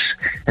gross,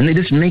 and they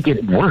just make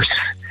it worse.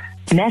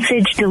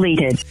 Message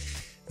deleted.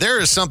 There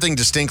is something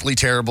distinctly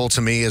terrible to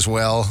me as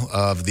well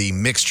of the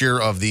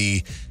mixture of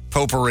the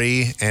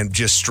potpourri and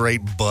just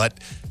straight butt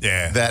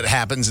that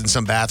happens in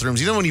some bathrooms.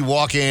 You know, when you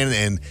walk in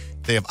and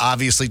they have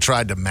obviously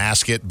tried to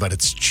mask it, but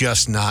it's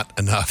just not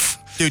enough.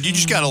 Dude, you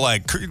just got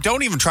to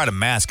don't even try to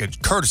mask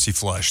it. Courtesy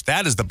flush.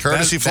 That is the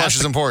courtesy flush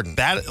is important.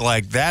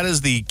 That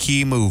is the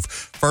key move.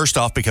 First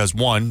off, because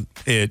 1,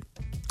 it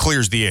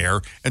clears the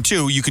air, and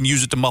 2, you can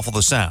use it to muffle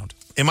the sound.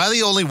 Am I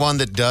the only one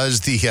that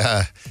does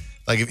the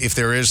like if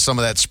there is some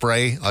of that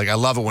spray? Like I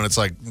love it when it's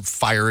like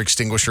fire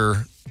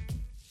extinguisher.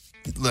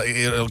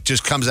 It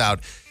just comes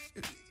out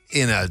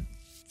in a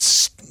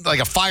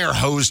fire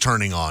hose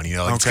turning on, you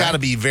know. Like It's got to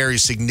be very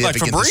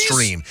significant to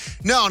stream.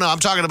 No, I'm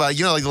talking about,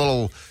 you know, like the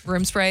little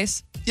room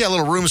sprays. Yeah,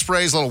 little room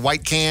sprays, little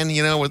white can,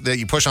 you know, that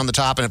you push on the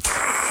top and it.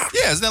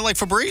 Yeah, isn't that like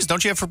Febreze?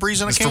 Don't you have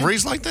Febreze in a can? Is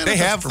Febreze like that?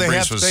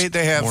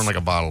 They have more like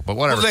a bottle, but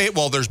whatever.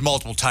 Well, there's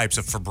multiple types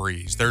of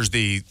Febreze. There's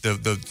the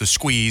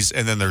squeeze,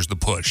 and then there's the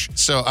push.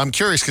 So I'm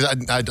curious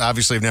because I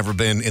obviously have never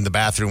been in the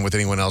bathroom with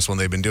anyone else when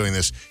they've been doing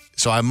this.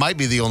 So I might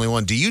be the only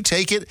one. Do you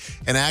take it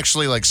and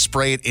actually like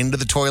spray it into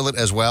the toilet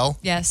as well?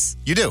 Yes.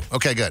 You do?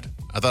 Okay, good.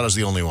 I thought I was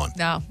the only one.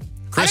 No.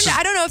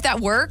 I don't know if that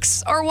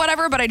works or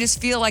whatever, but I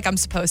just feel like I'm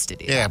supposed to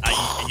do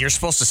that. You're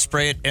supposed to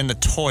spray it in the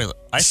toilet.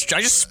 I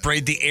just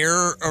sprayed the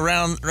air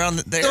around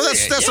the area. No,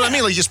 that's what I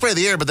mean. Like you spray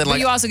the air, but then But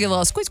you also get a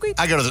little squeak.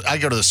 I go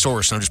to the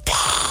source and I'm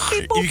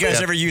just. You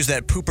guys ever use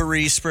that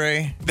poopery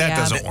spray? That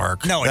doesn't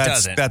work. No, it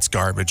doesn't. That's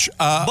garbage.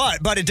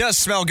 But it does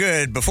smell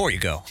good before you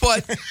go.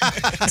 But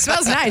it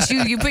smells nice.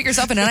 You put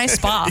yourself in a nice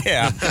spa.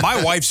 Yeah.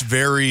 My wife's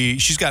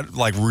she's got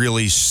like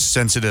really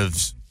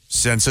sensitive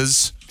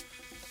senses.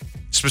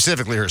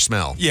 Specifically her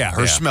smell. Yeah,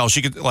 her smell.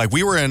 She could, like,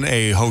 we were in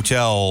a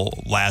hotel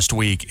last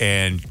week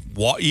and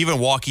even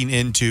walking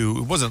into,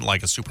 it wasn't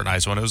like a super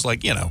nice one. It was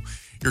like, you know,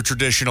 your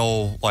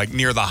traditional, like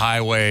near the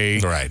highway,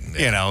 right?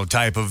 You know,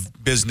 type of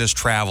business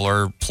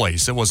traveler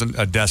place. It wasn't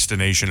a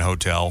destination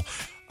hotel.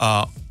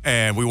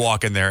 And we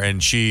walk in there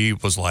and she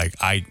was like,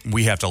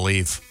 we have to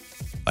leave.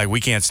 Like, we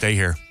can't stay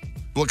here.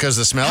 Well, because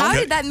the smell? How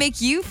did that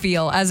make you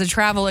feel as a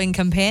traveling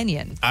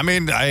companion? I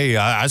mean,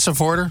 I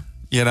support her.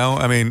 You know,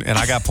 I mean, and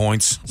I got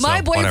points.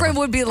 My boyfriend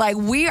would be like,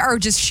 we are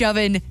just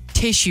shoving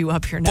tissue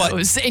up your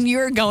nose and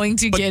you're going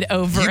to get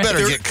over it. You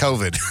better get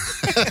COVID.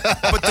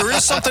 But there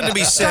is something to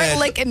be said. Start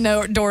licking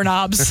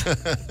doorknobs.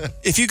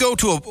 If you go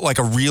to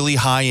a really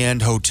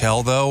high-end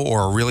hotel, though,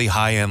 or a really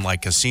high-end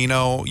like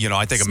casino, you know,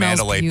 I think of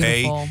Mandalay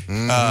Bay,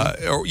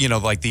 or, you know,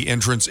 like the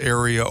entrance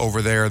area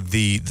over there,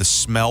 the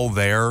smell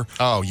there.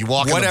 Oh, you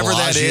walk whatever into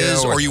that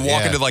is, or you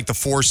walk yeah. into like the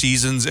Four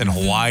Seasons in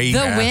Hawaii.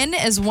 The Wynn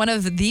is one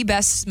of the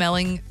best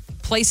smelling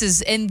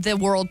places in the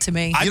world to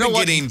me. I've been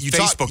getting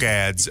Facebook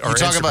ads. Or you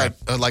talk Instagram.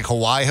 about like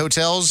Hawaii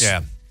hotels.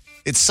 Yeah.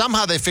 It's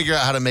somehow they figure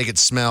out how to make it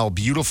smell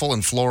beautiful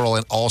and floral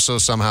and also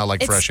somehow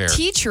like fresh air. It's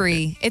tea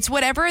tree. It's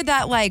whatever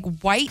that like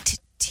white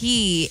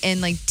tea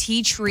and like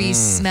tea tree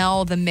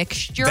smell, the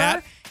mixture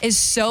That is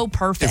so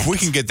perfect. If we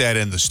can get that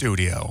in the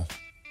studio,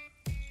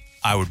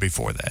 I would be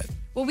for that.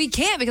 Well, we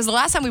can't because the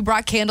last time we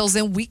brought candles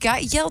in, we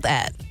got yelled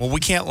at. Well, we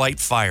can't light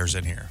fires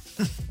in here.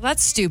 Well,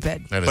 that's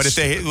stupid. But if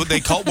they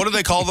call, what do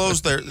they call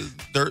those?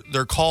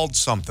 They're called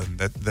something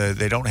that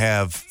they don't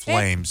have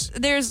flames.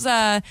 There's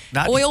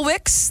oil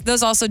wicks.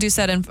 Those also do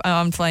set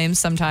on flames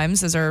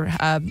sometimes. Those are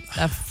a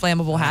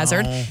flammable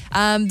hazard.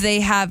 They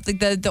have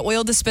the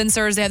oil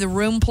dispensers. They have the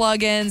room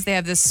plug-ins. They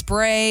have the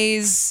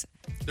sprays.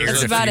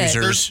 That's about it.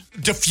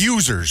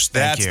 Diffusers.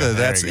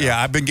 That's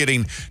I've been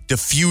getting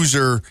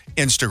diffuser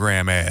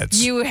Instagram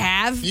ads. You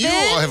have You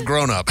all have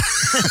grown up.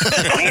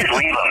 Please leave a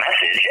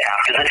message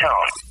after the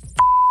tone.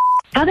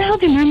 How the hell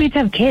do mermaids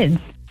have kids?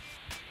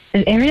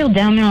 Is Ariel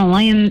down there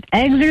laying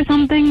eggs or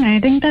something? I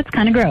think that's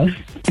kind of gross.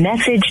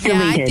 Message Yeah,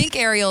 deleted. I think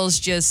Ariel's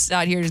just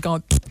out here just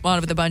going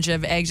on with a bunch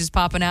of eggs just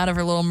popping out of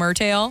her little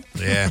mertail.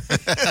 Yeah.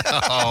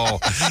 Oh.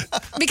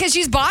 Because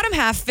she's bottom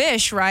half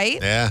fish, right?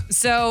 Yeah.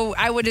 So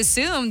I would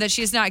assume that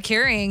she's not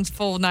carrying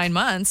full 9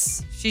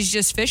 months. She's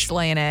just fish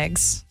laying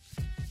eggs.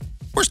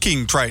 Where's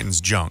King Triton's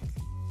junk?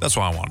 That's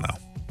what I want to know.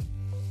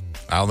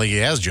 I don't think he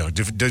has junk.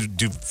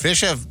 Do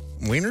fish have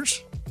wieners?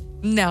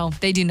 No,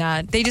 they do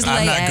not. They just I'm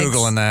lay not eggs.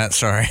 Googling that.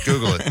 Sorry.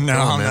 Google it. No,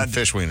 Come on, I'm man. not.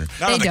 Fish wiener.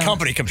 Not They on the don't.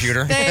 company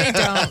computer. They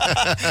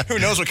don't. Who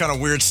knows what kind of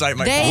weird site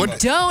might They pop up.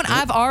 don't.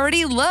 I've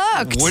already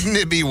looked. Wouldn't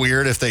it be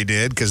weird if they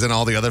did? Because then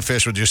all the other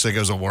fish would just think it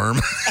was a worm.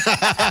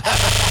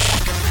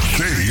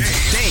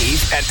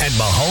 Dave and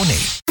Mahoney.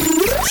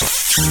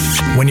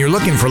 When you're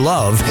looking for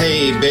love,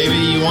 Hey, baby,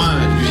 you want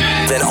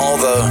then all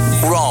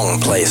the wrong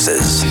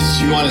places.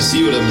 You want to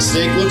see what a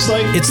mistake looks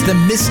like? It's the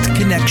Missed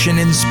Connection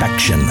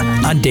Inspection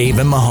on Dave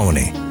and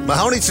Mahoney.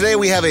 Mahoney, today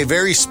we have a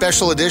very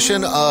special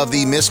edition of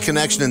the Missed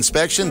Connection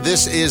Inspection.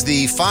 This is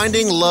the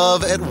Finding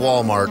Love at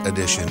Walmart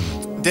edition.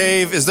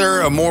 Dave, is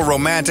there a more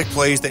romantic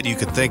place that you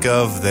could think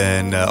of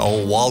than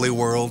old Wally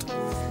World?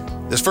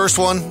 This first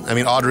one, I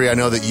mean, Audrey, I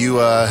know that you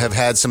have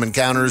had some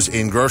encounters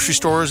in grocery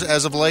stores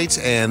as of late,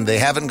 and they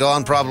haven't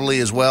gone probably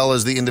as well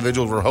as the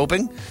individuals were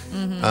hoping.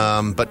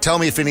 But tell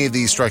me if any of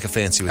these strike a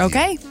fancy with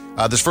Okay.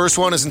 you. This first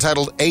one is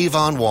entitled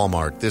Avon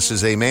Walmart. This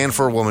is a man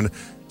for a woman.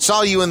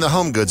 Saw you in the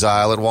home goods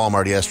aisle at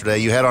Walmart yesterday.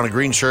 You had on a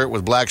green shirt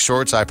with black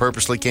shorts. I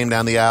purposely came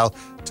down the aisle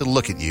to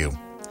look at you.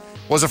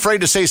 Was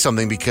afraid to say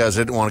something because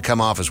I didn't want to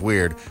come off as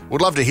weird. Would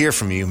love to hear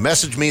from you.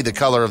 Message me the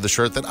color of the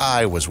shirt that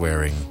I was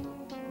wearing.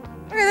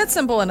 Okay, that's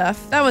simple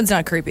enough. That one's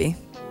not creepy.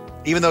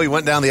 Even though he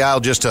went down the aisle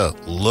just to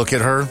look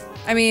at her.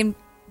 I mean,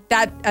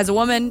 that as a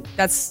woman,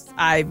 that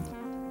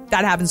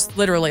happens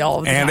literally all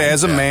of the time. And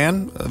as a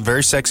man, a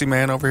very sexy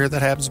man over here,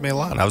 that happens to me a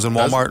lot. I was in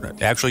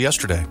Walmart actually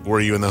yesterday. Were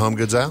you in the home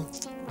goods aisle?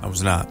 I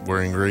was not.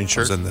 Wearing a green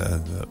shirt? I was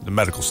in the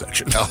medical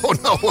section. Oh,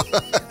 no.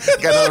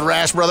 Got another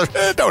rash, brother?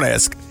 Don't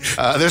ask.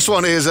 This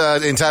one is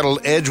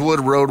entitled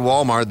Edgewood Road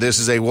Walmart. This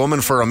is a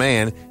woman for a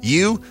man.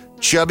 You,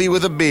 chubby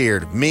with a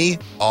beard. Me,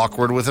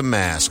 awkward with a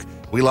mask.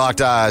 We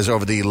locked eyes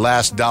over the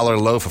last dollar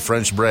loaf of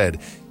French bread.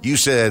 You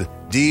said,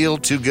 deal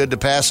too good to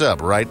pass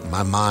up, right?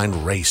 My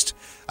mind raced.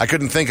 I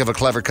couldn't think of a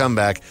clever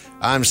comeback.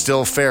 I'm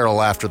still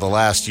feral after the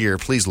last year.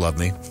 Please love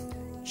me.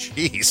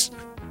 Jeez.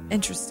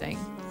 Interesting.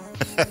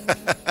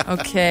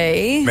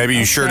 Okay. Maybe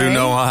you sure do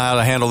know how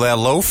to handle that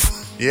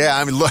loaf. Yeah,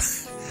 I mean, look,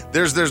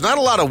 there's not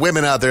a lot of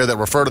women out there that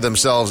refer to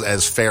themselves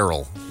as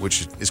feral,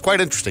 which is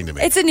quite interesting to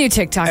me. It's a new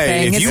TikTok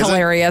thing. It's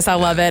hilarious. I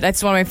love it.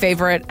 It's one of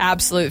my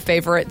absolute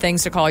favorite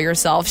things to call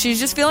yourself. She's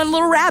just feeling a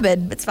little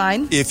rabid. It's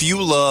fine. If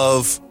you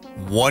love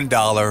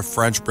 $1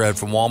 French bread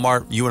from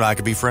Walmart, you and I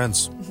could be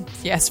friends.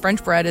 Yes,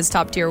 French bread is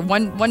top tier.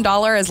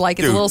 $1 is like,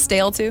 it's a little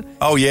stale too.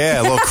 Oh,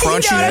 yeah, a little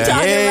crunchy. You know what I'm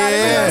talking about,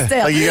 it's a little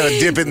stale. Like you got to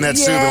dip it in that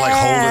soup and like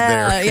hold it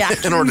there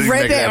Yeah. in order to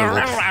Rip make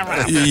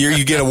that.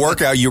 You get a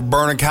workout, you're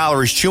burning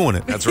calories chewing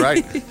it. That's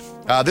right.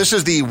 This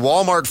is the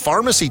Walmart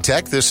pharmacy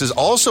tech. This is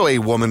also a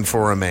woman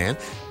for a man.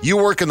 You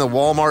work in the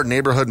Walmart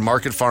neighborhood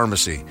market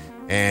pharmacy,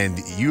 and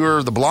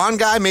you're the blonde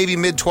guy, maybe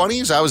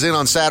mid-20s. I was in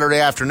on Saturday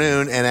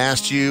afternoon and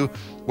asked you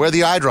where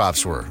the eye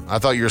drops were. I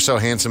thought you were so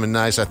handsome and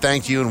nice. I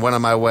thanked you and went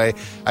on my way.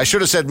 I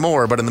should have said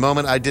more, but in the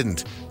moment I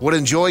didn't. Would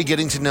enjoy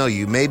getting to know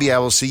you. Maybe I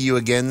will see you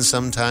again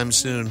sometime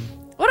soon.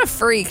 What a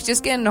freak.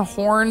 Just getting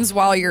horns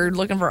while you're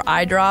looking for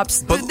eye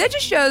drops. But that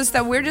just shows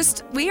that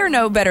we are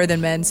no better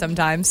than men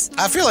sometimes.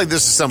 I feel like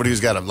this is somebody who's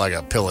got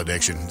a pill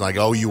addiction. Like,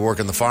 oh, you work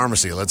in the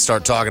pharmacy. Let's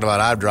start talking about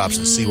eye drops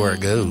and see where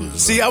it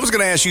goes. See, I was going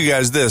to ask you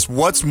guys this.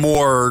 What's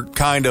more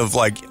kind of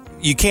like,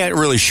 you can't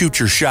really shoot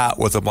your shot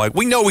with them. Like,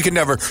 we know we can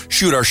never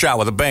shoot our shot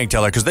with a bank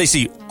teller because they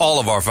see all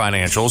of our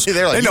financials.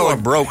 They're like, they know you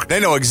are broke. They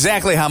know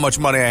exactly how much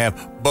money I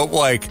have. But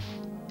like,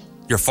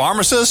 your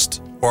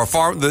pharmacist or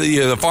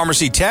the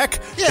pharmacy tech,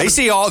 they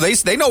see all.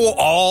 They know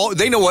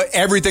what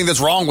everything that's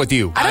wrong with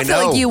you. I don't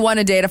feel like you want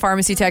to date a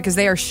pharmacy tech because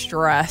they are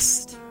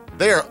stressed.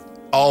 They are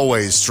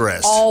always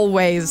stressed.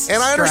 Always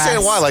And I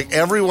understand stressed. why. Like,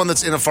 everyone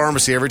that's in a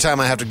pharmacy, every time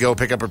I have to go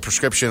pick up a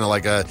prescription at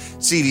like a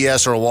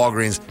CVS or a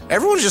Walgreens,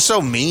 everyone's just so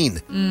mean.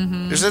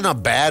 Mm-hmm. They're just in a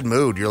bad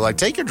mood. You're like,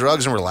 take your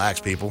drugs and relax,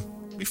 people.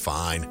 Be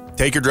fine.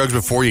 Take your drugs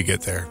before you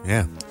get there.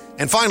 Yeah.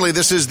 And finally,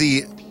 this is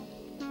the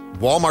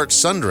Walmart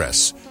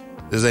sundress.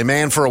 There's a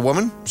man for a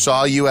woman.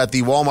 Saw you at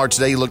the Walmart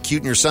today. You look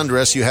cute in your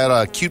sundress. You had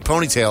a cute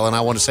ponytail, and I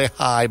wanted to say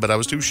hi, but I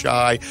was too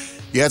shy.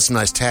 You had some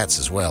nice tats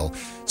as well.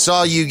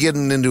 Saw you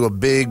getting into a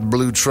big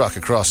blue truck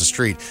across the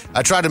street.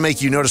 I tried to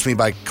make you notice me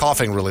by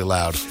coughing really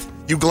loud.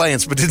 You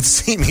glanced but didn't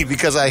see me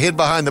because I hid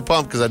behind the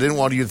pump because I didn't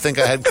want you to think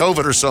I had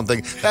COVID or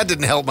something. That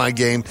didn't help my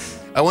game.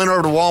 I went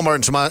over to Walmart,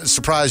 and to my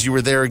surprise, you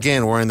were there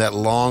again wearing that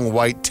long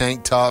white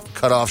tank top,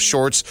 cut-off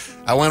shorts.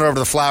 I went over to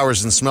the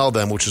flowers and smelled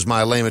them, which was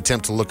my lame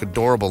attempt to look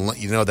adorable and let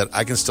you know that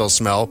I can still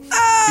smell.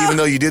 Even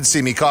though you did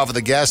see me cough at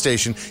the gas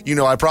station, you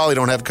know I probably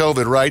don't have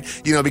COVID, right?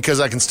 You know, because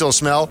I can still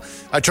smell.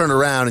 I turned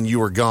around, and you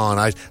were gone.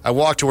 I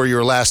walked to where you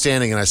were last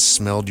standing, and I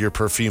smelled your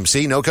perfume.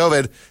 See, no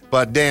COVID,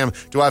 but damn,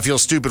 do I feel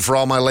stupid for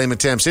all my lame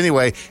attempts.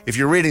 Anyway, if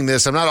you're reading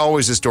this, I'm not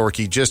always this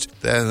dorky.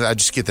 I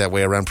just get that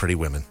way around pretty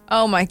women.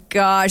 Oh my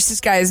gosh,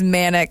 this guy is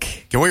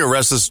manic. Can we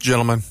arrest this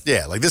gentleman?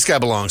 Yeah, like this guy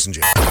belongs in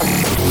jail.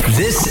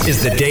 This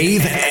is the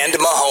Dave and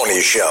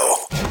Mahoney Show.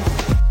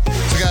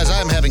 So, guys,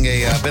 I'm having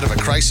a bit of a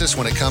crisis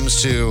when it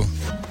comes to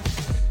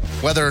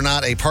whether or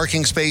not a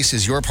parking space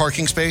is your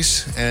parking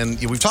space. And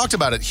we've talked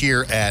about it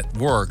here at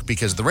work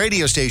because the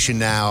radio station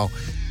now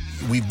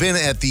we've been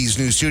at these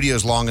new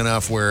studios long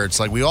enough where it's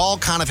like we all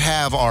kind of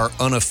have our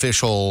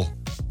unofficial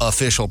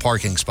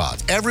parking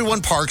spots.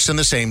 Everyone parks in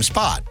the same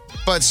spot.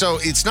 But so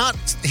it's not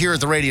here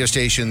at the radio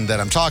station that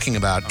I'm talking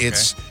about. Okay.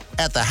 It's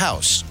at the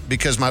house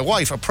because my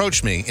wife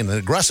approached me in an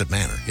aggressive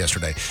manner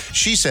yesterday.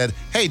 She said,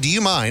 hey, do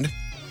you mind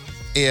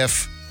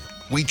if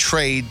we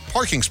trade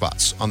parking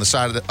spots on the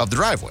side of the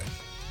driveway?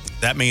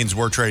 That means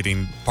we're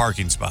trading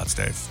parking spots,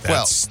 Dave.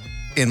 Well,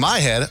 in my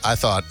head, I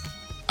thought,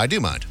 I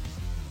do mind.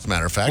 As a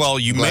matter of fact. Well,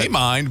 you may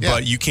mind,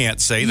 but you can't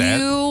say that.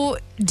 You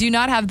do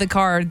not have the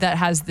car that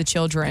has the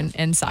children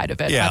inside of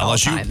it at all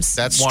times.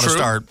 That's want to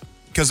start.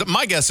 Because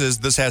my guess is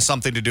this has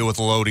something to do with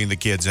loading the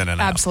kids in and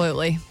out.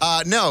 Absolutely.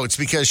 No, it's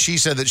because she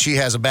said that she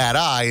has a bad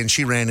eye and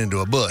she ran into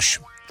a bush.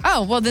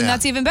 Oh, well, then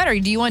that's even better.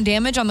 Do you want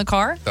damage on the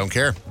car? Don't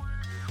care.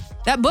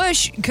 That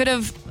bush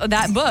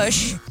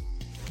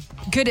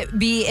could it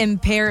be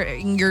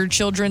impairing your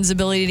children's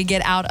ability to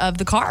get out of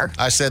the car?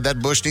 I said that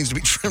bush needs to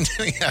be trimmed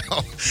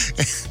anyhow.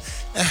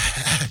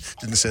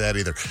 Didn't say that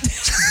either.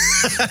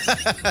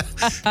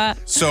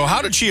 So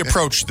how did she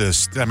approach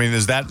this? I mean,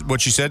 is that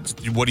what she said?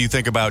 What do you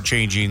think about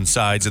changing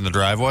sides in the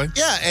driveway?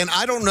 Yeah, and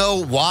I don't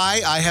know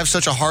why I have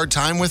such a hard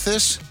time with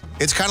this.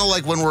 It's kind of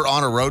like when we're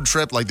on a road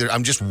trip, like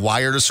I'm just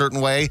wired a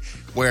certain way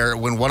where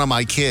when one of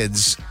my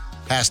kids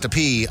has to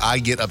pee, I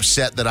get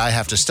upset that I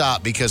have to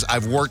stop because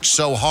I've worked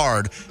so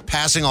hard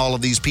passing all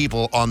of these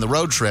people on the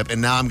road trip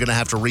and now I'm going to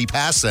have to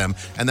repass them,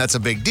 and that's a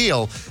big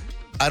deal.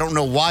 I don't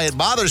know why it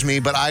bothers me,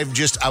 but I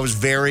was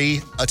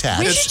very attached.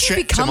 When did you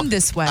become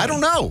this way? I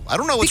don't know. I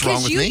don't know what's wrong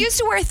with me. Because you used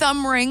to wear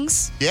thumb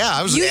rings. Yeah,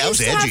 I was You edgy.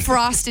 used to have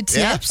frosted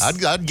tips.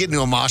 Yeah, I'd get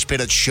into a mosh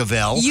pit at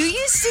Chevelle. You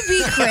used to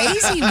be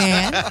crazy,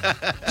 man.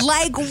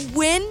 Like,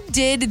 when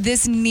did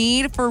this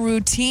need for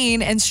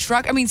routine and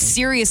I mean,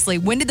 seriously,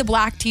 when did the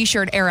black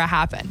T-shirt era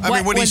happen? I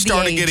mean, when he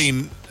started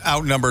getting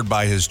outnumbered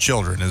by his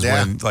children is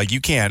when, like, you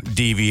can't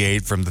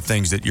deviate from the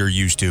things that you're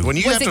used to. When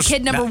you was it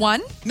kid number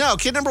one? No,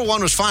 kid number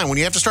one was fine. When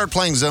you have to start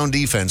playing zone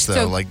defense,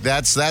 though, like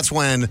that's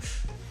when,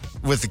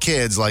 with the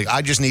kids, like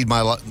I just need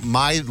my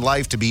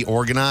life to be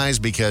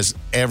organized because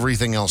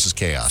everything else is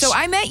chaos. So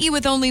I met you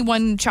with only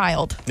one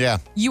child. Yeah.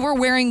 You were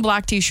wearing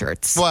black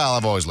T-shirts. Well,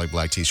 I've always liked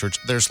black T-shirts.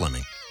 They're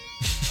slimming.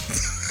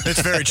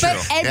 It's very true.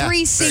 But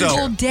every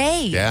single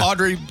day. Yeah.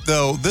 Audrey,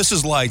 though, this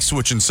is like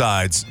switching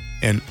sides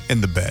in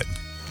the bed.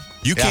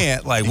 You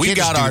can't, like, we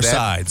got our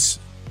sides.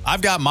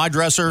 I've got my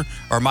dresser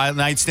or my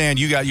nightstand.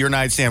 You got your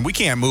nightstand. We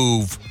can't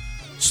move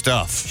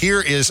stuff.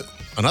 Here is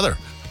another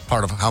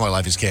part of how my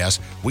life is chaos.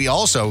 We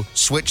also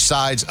switched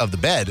sides of the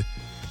bed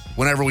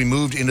whenever we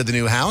moved into the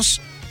new house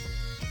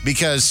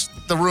because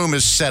the room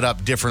is set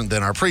up different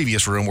than our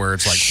previous room where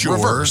it's like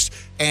reversed.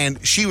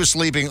 And she was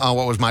sleeping on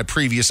what was my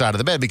previous side of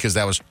the bed because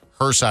that was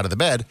her side of the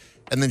bed.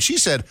 And then she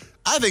said,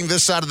 I think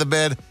this side of the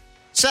bed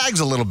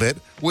sags a little bit,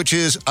 which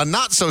is a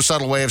not so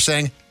subtle way of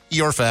saying,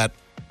 you're fat.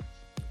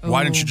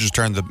 Why didn't you just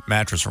turn the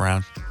mattress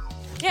around?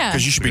 Yeah.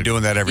 Because you should be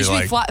doing that every, you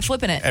should be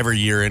flipping it. every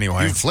year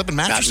anyway. You're flipping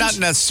mattresses? Not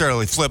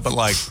necessarily flip, but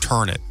like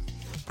turn it.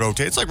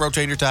 Rotate. It's like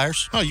rotating your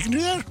tires. Oh, you can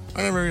do that?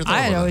 I never even thought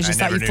I about always that. just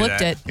thought you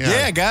flipped it.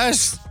 Yeah,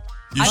 guys.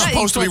 You're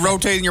supposed to be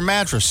rotating your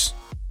mattress.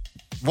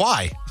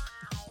 Why?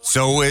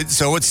 So it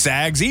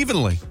sags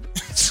evenly.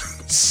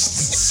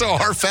 So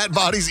our fat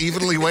bodies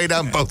evenly weigh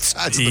down both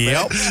sides of the bed.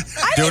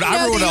 I didn't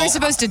know that you were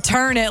supposed to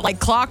turn it like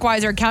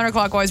clockwise or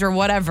counterclockwise or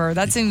whatever.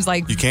 That seems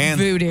like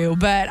voodoo.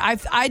 But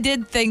I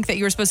did think that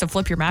you were supposed to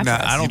flip your mattress.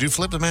 No, I don't. You do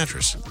flip the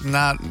mattress.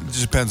 It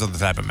just depends on the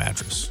type of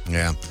mattress.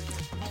 Yeah.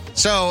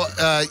 So,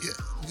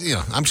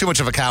 I'm too much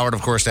of a coward,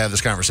 of course, to have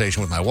this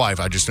conversation with my wife.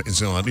 I just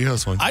instantly,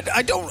 that's fine.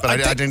 I don't.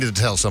 But I needed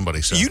to tell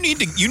somebody. So you need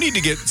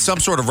to get some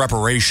sort of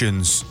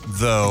reparations,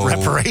 though.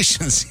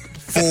 Reparations.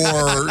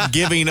 For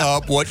giving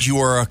up what you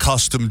are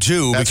accustomed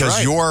to. That's because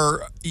right. you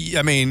are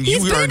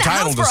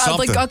entitled to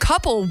something. Like a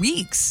couple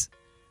weeks.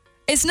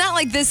 It's not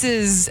like this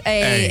is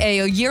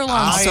a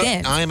year-long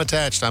stint. I am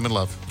attached. I'm in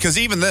love. Because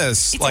even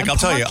this, It's like a I'll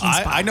tell you,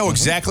 parking spot. I know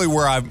exactly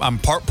where I'm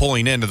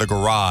pulling into the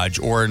garage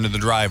or into the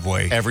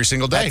driveway. Every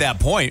single day. At that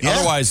point. Yeah.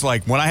 Otherwise,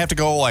 like when I have to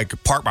go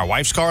like park my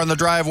wife's car in the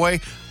driveway,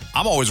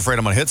 I'm always afraid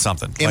I'm going to hit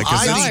something. Because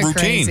it's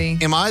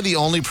routine. Am I the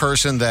only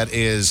person that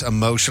is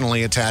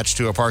emotionally attached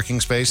to a parking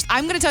space?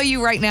 I'm going to tell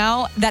you right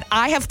now that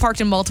I have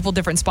parked in multiple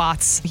different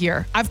spots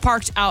here. I've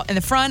parked out in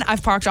the front.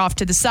 I've parked off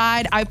to the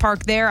side. I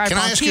park there. I Can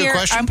I park ask you a here.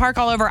 question? I park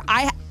all over.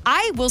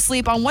 I will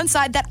sleep on one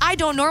side that I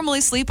don't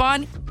normally sleep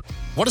on.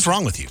 What is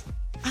wrong with you?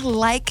 I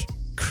like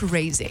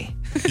crazy.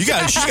 She's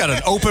got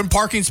an open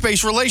parking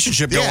space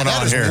relationship going on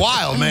that is here.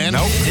 wild, man.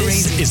 Nope.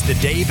 This is the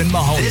Dave and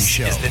Mahoney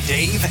Show. This is the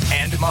Dave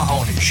and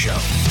Mahoney Show.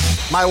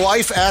 My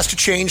wife asked to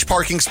change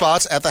parking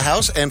spots at the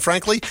house, and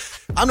frankly,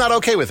 I'm not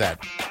okay with that.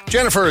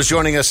 Jennifer is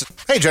joining us.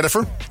 Hey,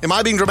 Jennifer, am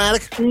I being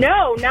dramatic?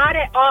 No, not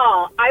at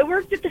all. I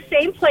worked at the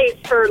same place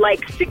for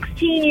like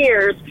 16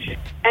 years,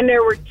 and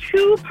there were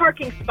 2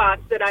 parking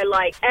spots that I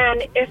liked.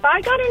 And if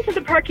I got into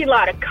the parking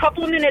lot a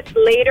couple of minutes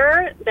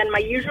later than my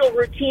usual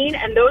routine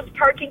and those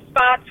parking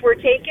spots were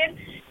taken,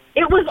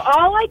 it was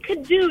all I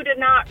could do to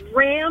not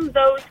ram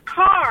those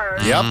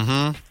cars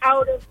Yep.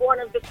 out of one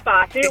of the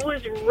spots. It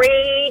was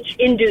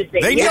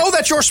rage-inducing. They know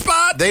that's your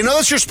spot. They know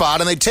that's your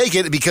spot, and they take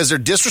it because they're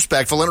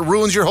disrespectful, and it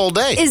ruins your whole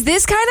day. Is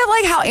this kind of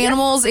like how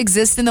animals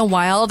exist in the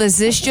wild? Is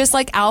this just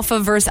like alpha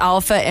versus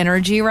alpha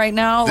energy right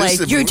now? This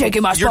Like, is- you're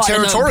taking my You're spot.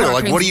 in the territorial.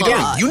 Like, what are you doing?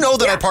 spot. You know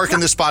that I park in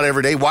this spot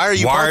every day. Why are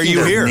you parking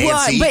there,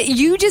 Nancy? But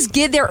you just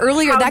get there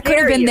earlier. That could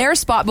have been their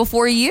spot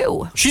before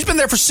you. She's been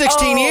there for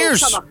 16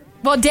 years.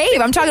 Well, Dave,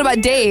 I'm talking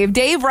about Dave.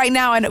 Dave right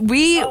now, and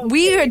we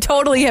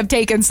totally have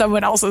taken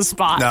someone else's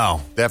spot.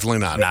 No, definitely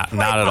not. Not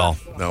at all.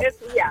 No.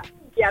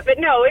 Yeah, but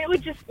no, it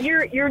would just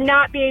you're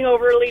not being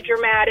overly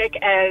dramatic,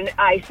 and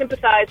I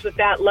sympathize with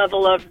that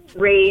level of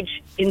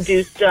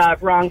rage-induced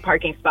wrong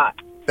parking spot.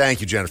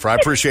 Thank you, Jennifer. I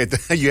appreciate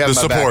that. You have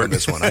The my back support. on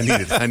this one. I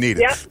need it. I need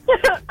it.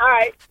 Yep. All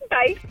right.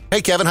 Bye.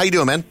 Hey, Kevin, how you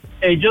doing, man?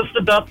 Hey, just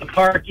about the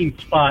parking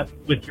spot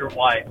with your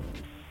wife.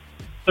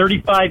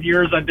 35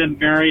 years I've been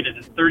married, and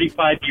in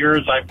 35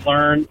 years I've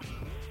learned,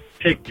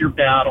 pick your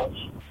battles.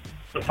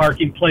 The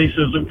parking place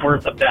isn't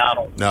worth a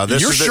battle. No,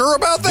 this You're is sure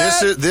about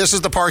that? This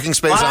is the parking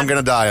space I'm going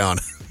to die on.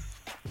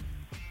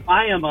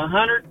 I am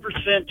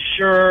 100%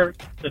 sure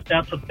that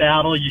that's a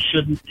battle you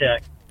shouldn't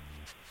pick.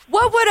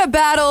 What would a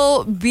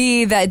battle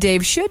be that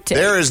Dave should take?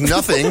 There is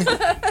nothing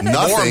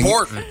More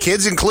important.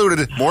 kids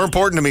included, more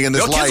important to me in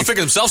this No, kids life. will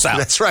figure themselves out.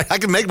 That's right. I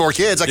can make more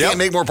kids. I can't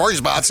make more parking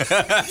spots.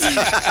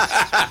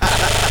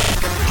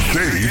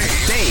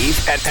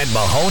 Dave and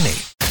Mahoney.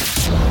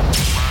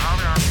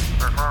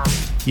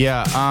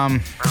 Yeah,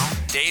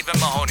 Dave and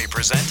Mahoney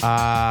present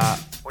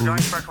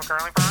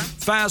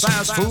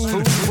Fast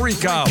Food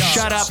Freakout.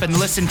 Shut up and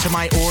listen to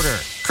my order.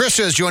 Krista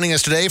is joining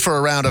us today for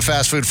a round of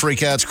fast food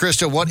freakouts.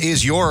 Krista, what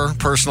is your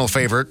personal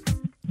favorite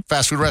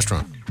fast food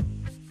restaurant?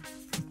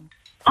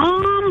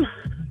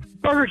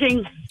 Burger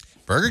King.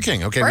 Burger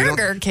King. Okay,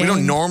 Burger we King.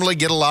 don't normally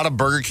get a lot of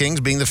Burger Kings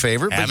being the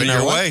favorite, Have but it you know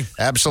your what? way.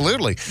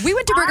 Absolutely. We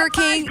went to Burger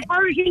King.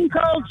 Burger King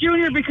Carl's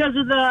Jr. because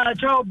of the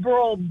Joe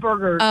Burrow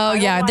burger. Oh,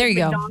 yeah, there you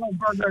go. McDonald's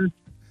burger.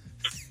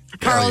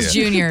 Carl's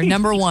Jr.,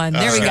 number one.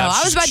 There we go.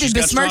 I was about to She's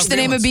got besmirch strong the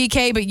name of feelings.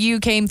 BK, but you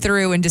came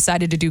through and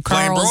decided to do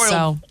Flame Carl's,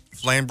 broiled. so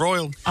Flame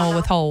broiled. I'll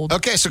withhold.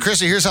 Okay, so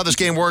Krista, here's how this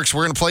game works.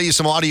 We're going to play you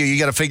some audio. You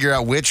got to figure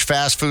out which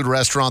fast food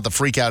restaurant the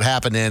freakout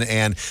happened in.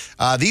 And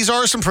these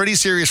are some pretty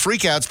serious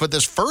freakouts, but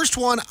this first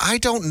one, I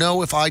don't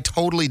know if I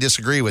totally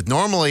disagree with.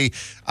 Normally,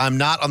 I'm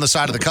not on the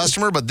side of the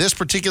customer, but this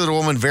particular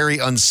woman very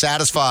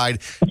unsatisfied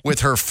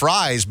with her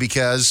fries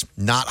because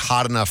not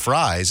hot enough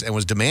fries and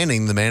was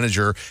demanding the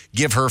manager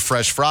give her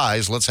fresh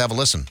fries. Let's have a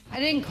listen. I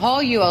didn't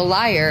call you a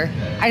liar.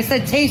 I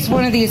said, taste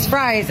one of these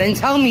fries and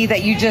tell me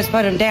that you just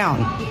put them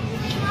down.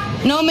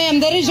 No, ma'am,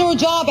 that is your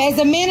job as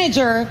a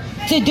manager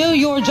to do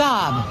your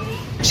job.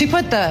 She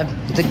put the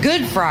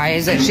good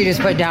fries that she just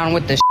put down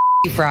with the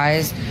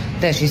fries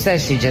that she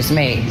says she just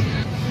made.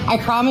 I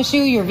promise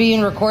you, you're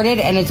being recorded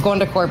and it's going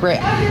to corporate.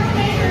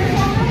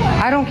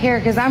 I don't care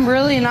because I'm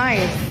really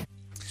nice.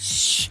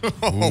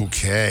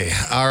 Okay.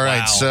 All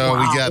right. So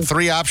we got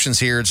three options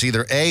here. It's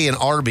either A, an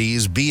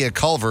Arby's, B, a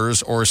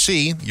Culver's, or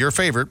C, your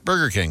favorite,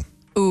 Burger King.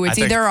 Ooh, it's I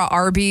think- either a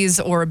Arby's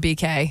or a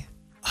BK.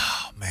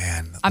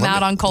 Man. I'm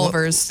out on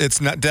Culver's. It's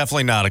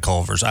definitely not a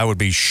Culver's. I would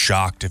be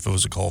shocked if it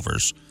was a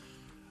Culver's.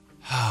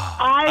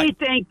 I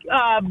think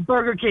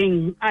Burger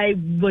King. I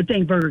would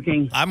think Burger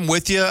King. I'm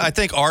with you. I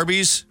think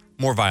Arby's,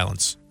 more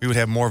violence. We would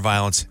have more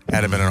violence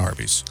had it been an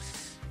Arby's.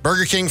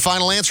 Burger King,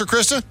 final answer,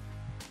 Krista?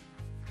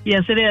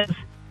 Yes, it is.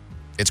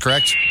 It's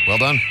correct. Well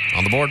done.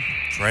 On the board.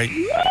 That's right.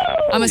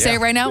 I'm going to say it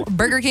right now.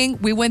 Burger King,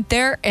 we went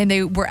there and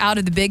they were out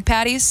of the big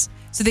patties.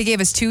 So they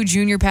gave us 2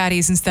 junior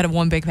patties instead of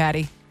 1 big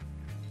patty.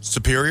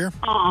 Superior?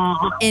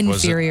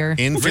 Inferior. Was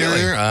it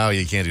inferior? Oh,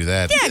 you can't do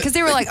that. Yeah, because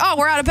they were like, oh,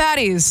 we're out of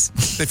patties.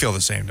 They feel the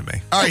same to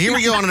me. All right, here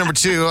we go on to number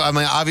 2. I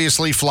mean,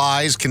 obviously,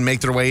 flies can make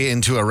their way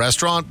into a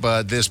restaurant,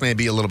 but this may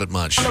be a little bit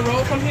much. On the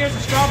road from here is a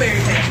strawberry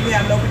patch. We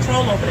have no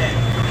control over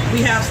that.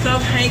 We have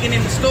stuff hanging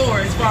in the store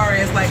as far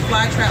as like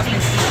fly traps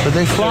and stuff. But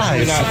they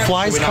flies.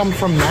 Flies come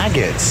from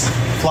maggots.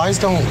 Flies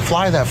don't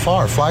fly that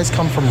far. Flies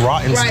come from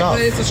rotten Right, stuff.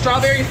 but it's a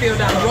strawberry field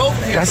down the road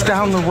from here. That's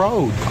down the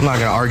road. I'm not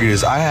going to argue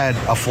this. I had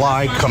a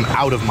fly come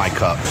out of my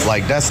cup.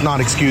 Like, that's not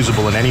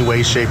excusable in any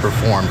way, shape, or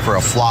form for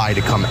a fly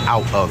to come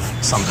out of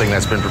something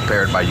that's been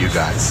prepared by you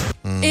guys.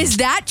 Is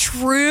that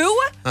true?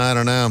 I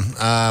don't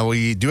know.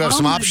 We do have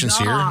some options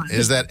here.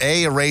 Is that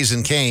A, a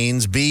Raising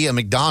Cane's, B, a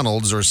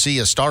McDonald's, or C,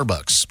 a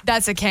Starbucks?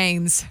 That's a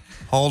Cane's.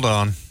 Hold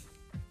on.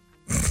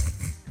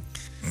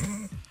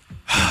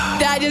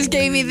 That just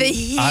gave me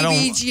the I don't-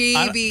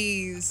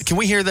 heebie-jeebies. Can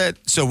we hear that?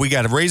 So we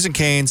got a Raising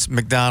Cane's,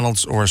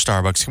 McDonald's, or a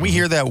Starbucks. Can we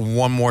hear that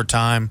one more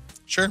time?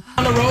 Sure.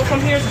 On the road from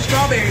here is a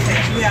strawberry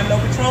patch. We have no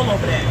control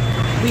over that.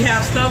 We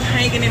have stuff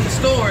hanging in the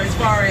store as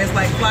far as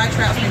like fly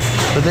traps and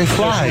stuff. But they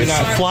flies.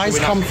 Flies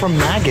come from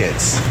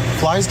maggots.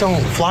 Flies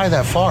don't fly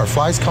that far.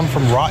 Flies come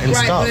from rotten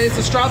Right, stuff. but it's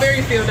a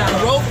strawberry field down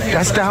the road from here.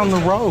 That's down the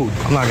road.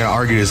 I'm not going to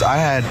argue this. I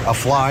had a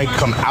fly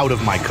come out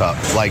of my cup.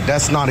 Like,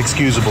 that's not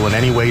excusable in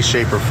any way,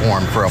 shape, or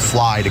form for a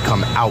fly to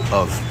come out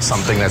of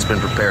something that's been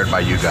prepared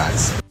by you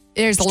guys.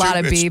 There's a lot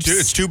of beeps.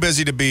 It's too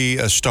busy to be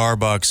a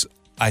Starbucks.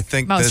 I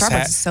think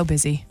Starbucks is so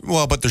busy.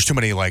 Well, but there's too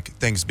many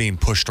things being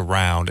pushed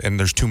around, and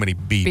there's too many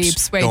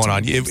beeps way going too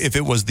on. many beeps. If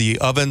it was the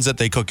ovens that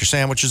they cook your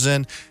sandwiches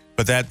in,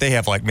 but that they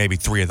have maybe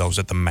 3 of those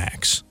at the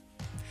max.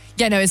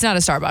 Yeah, no, it's not a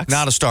Starbucks.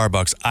 Not a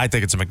Starbucks. I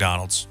think it's a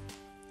McDonald's.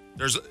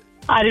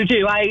 I do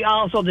too. I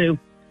also do.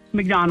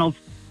 McDonald's.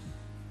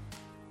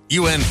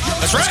 You win.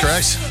 That's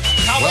correct.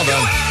 Well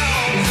done.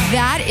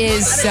 That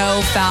is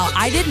so foul.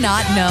 I did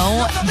not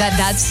know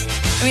that's.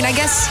 I mean, I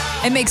guess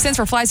it makes sense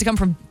for flies to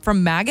come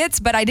from maggots,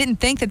 but I didn't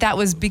think that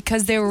was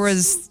because there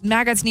was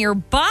maggots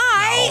nearby.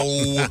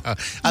 No.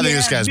 I think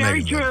this guy's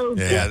very making true.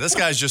 Yeah, this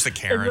guy's just a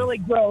Karen. It's really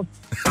gross.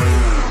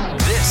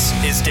 This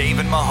is Dave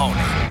and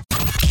Mahoney.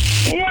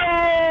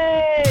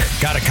 Yay!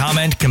 Got a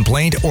comment,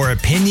 complaint, or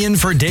opinion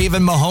for Dave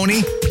and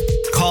Mahoney?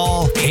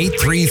 Call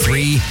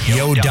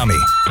 833-YO-DUMMY.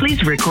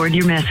 Please record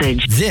your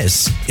message.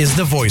 This is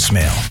the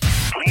voicemail.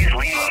 Please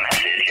leave a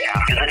message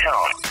after the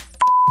tone.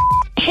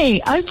 Hey,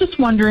 I was just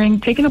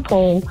wondering, taking a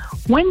poll,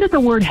 when did the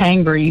word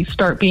hangry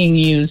start being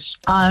used?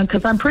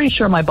 Because I'm pretty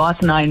sure my boss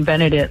and I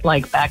invented it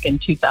back in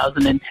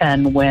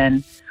 2010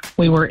 when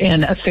we were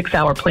in a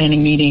 6-hour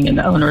planning meeting and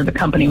the owner of the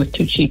company was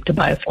too cheap to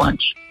buy us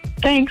lunch.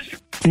 Thanks.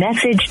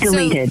 Message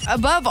deleted. So,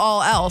 above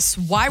all else,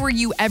 why were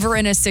you ever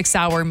in a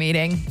 6-hour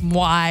meeting?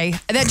 Why?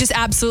 That just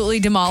absolutely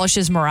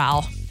demolishes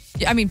morale.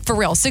 I mean, for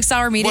real,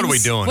 6-hour meetings. What are we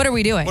doing? What are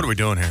we doing? What are we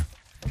doing here?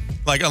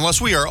 Unless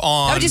we are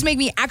on... That would just make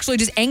me actually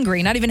just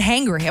angry, not even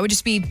hangry. I would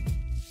just be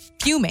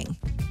fuming.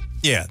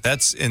 Yeah,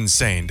 that's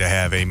insane to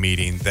have a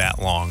meeting that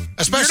long.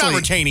 Especially You're not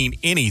retaining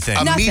anything.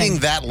 A meeting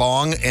that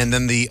long and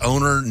then the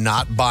owner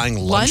not buying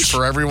lunch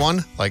for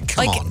everyone?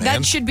 Come on, man.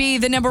 That should be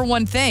the number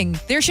one thing.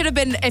 There should have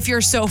been, if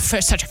you're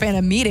such a fan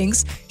of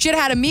meetings, should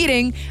have had a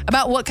meeting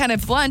about what kind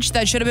of lunch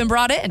that should have been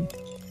brought in.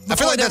 I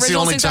feel like that's the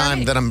only 6-hour time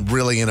meeting. that I'm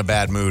really in a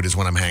bad mood is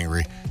when I'm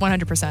hangry.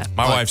 100%.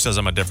 My wife says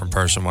I'm a different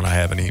person when I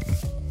haven't eaten.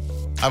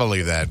 I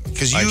believe that.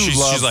 Because you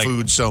love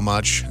food so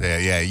much.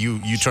 Yeah,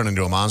 you turn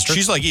into a monster.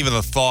 She's even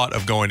the thought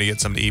of going to get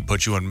something to eat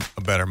puts you in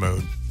a better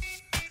mood.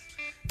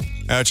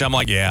 Which I'm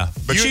yeah.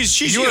 But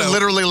she's you are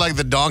literally like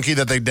the donkey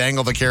that they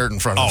dangle the carrot in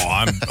front of. Oh,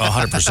 I'm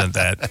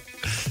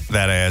 100%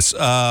 that ass.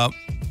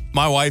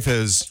 My wife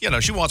is,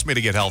 she wants me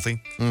to get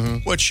healthy,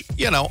 which,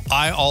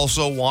 I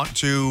also want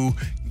to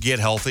get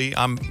healthy.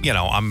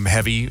 I'm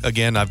heavy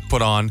again. I've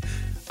put on,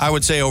 I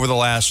would say over the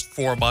last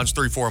 4 months,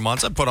 3-4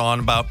 months, I've put on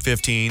about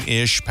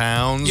 15-ish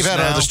pounds. You've had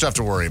now. other stuff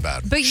to worry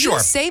about. But you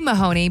say,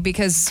 Mahoney,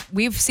 because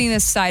we've seen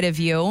this side of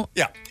you.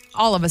 Yeah.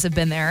 All of us have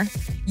been there.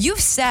 You've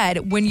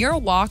said when you're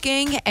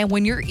walking and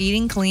when you're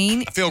eating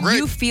clean, I feel great.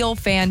 You feel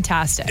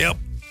fantastic. Yep.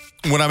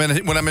 When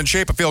I'm in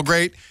shape, I feel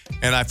great,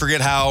 and I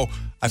forget how.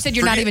 You said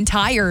you're not even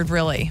tired,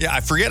 really. Yeah, I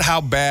forget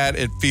how bad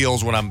it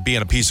feels when I'm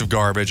being a piece of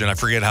garbage, and I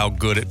forget how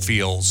good it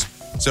feels.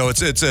 So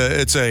it's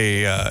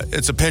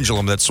a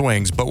pendulum that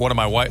swings. But one of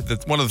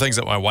the things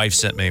that my wife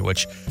sent me,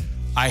 which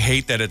I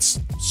hate that it's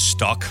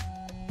stuck,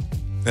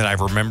 that I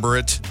remember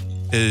it,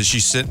 is she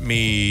sent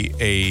me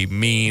a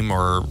meme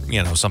or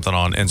something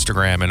on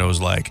Instagram, and it was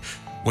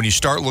when you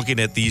start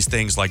looking at these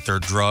things like they're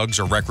drugs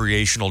or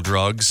recreational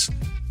drugs,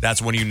 that's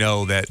when you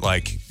know that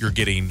you're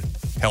getting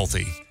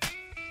healthy.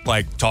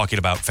 Talking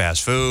about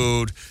fast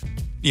food,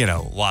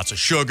 lots of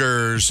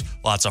sugars,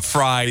 lots of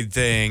fried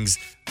things,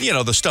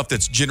 the stuff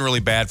that's generally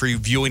bad for you,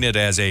 viewing it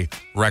as a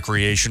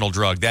recreational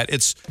drug. That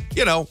it's,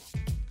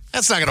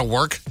 that's not going to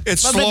work.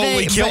 It's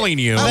slowly killing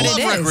you. I love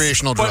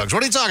recreational drugs.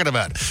 What are you talking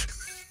about?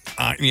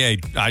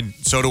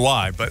 So do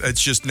I. But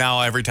it's just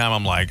now every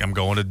time I'm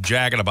going to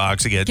Jack in the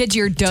Box to get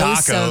your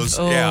dose tacos.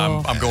 of,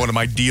 Yeah, I'm going to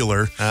my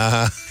dealer.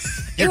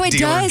 It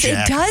does.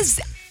 Jack. It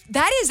does.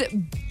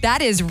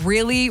 That is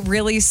really,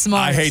 really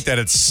smart. I hate that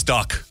it's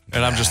stuck.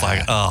 And I'm just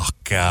oh,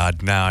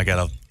 God, now I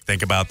got to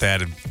think about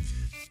that and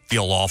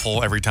feel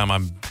awful every time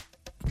I'm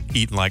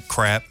eating like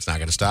crap. It's not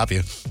going to stop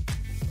you.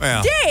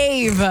 Well,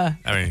 Dave! I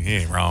mean, he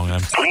ain't wrong.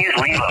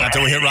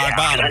 Until we hit rock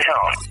bottom.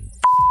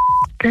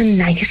 The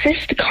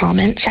nicest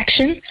comment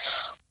section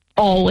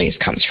always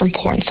comes from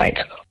porn sites.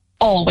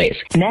 Always.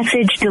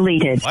 Message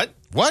deleted.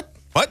 What?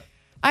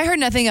 I heard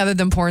nothing other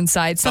than porn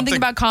sites. Something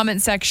about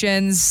comment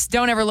sections.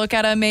 Don't ever look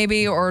at them,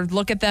 maybe, or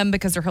look at them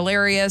because they're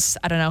hilarious.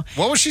 I don't know.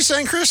 What was she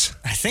saying, Chris?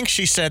 I think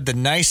she said the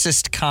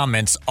nicest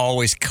comments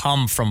always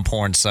come from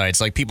porn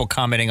sites. People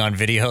commenting on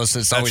videos.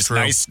 It's always true.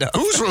 nice stuff.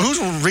 Who's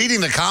reading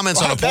the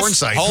comments on a porn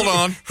site? Hold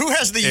on. Who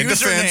has the In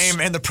username defense.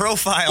 and the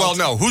profile? Well,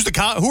 no. Who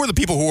are the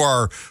people who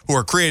are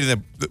creating the?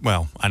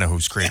 Well, I know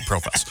who's creating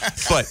profiles,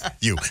 but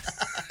you.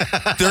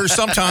 There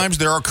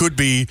could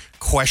be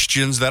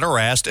questions that are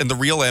asked, and the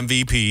real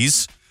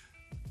MVPs,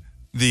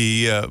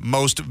 the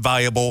most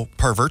valuable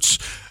perverts,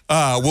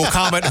 will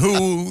comment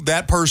who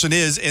that person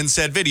is in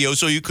said video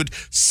so you could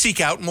seek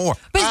out more.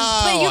 But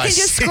you can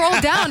just scroll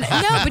down.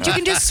 No, but you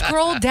can just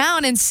scroll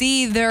down and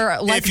see their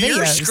If videos.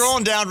 you're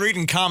scrolling down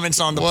reading comments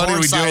on the What porn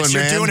are we sites, doing,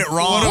 you're man? doing it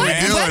wrong. What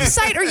man.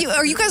 website are you?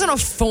 Are you guys on a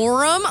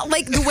forum?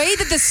 Like the way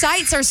that the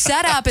sites are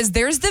set up is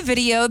there's the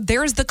video,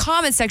 there's the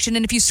comment section,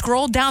 and if you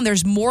scroll down,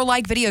 there's more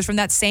like videos from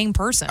that same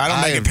person. I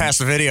don't make it past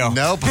the video.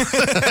 Nope.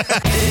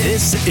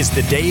 This is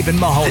the Dave and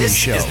Mahoney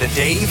Show. This is the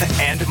Dave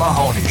and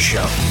Mahoney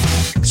Show.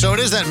 So it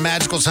is that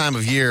magical time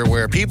of year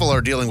where people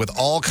are dealing with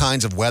all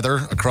kinds of weather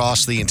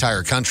across the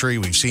entire country.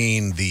 We've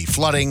seen the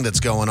flooding that's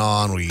going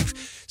on.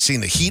 We've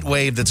seen the heat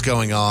wave that's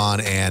going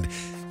on. And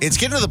it's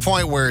getting to the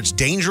point where it's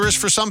dangerous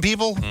for some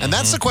people. And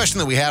that's the question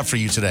that we have for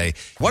you today.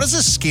 What is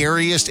the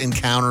scariest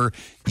encounter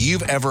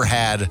you've ever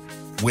had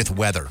with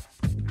weather?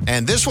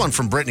 And this one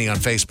from Brittany on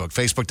Facebook,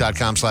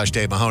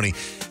 facebook.com/Dave Mahoney,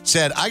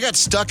 said, I got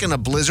stuck in a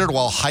blizzard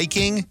while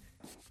hiking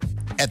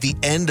at the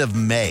end of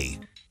May.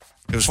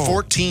 It was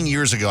 14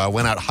 years ago. I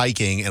went out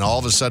hiking, and all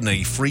of a sudden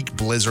a freak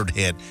blizzard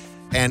hit.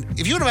 And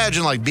if you would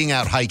imagine like being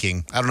out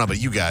hiking, I don't know about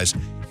you guys,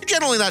 you're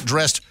generally not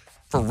dressed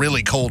for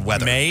really cold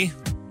weather. May?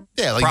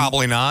 Yeah, like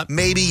Probably not.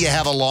 Maybe you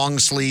have a long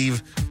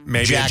sleeve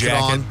Maybe jacket, a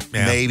jacket. on,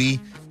 Yeah. maybe.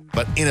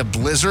 But in a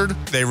blizzard,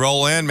 They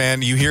roll in,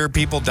 man. You hear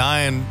people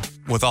dying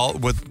with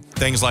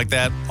things like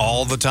that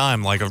all the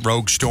time, like a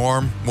rogue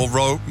storm will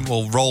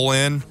roll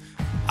in.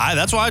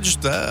 That's why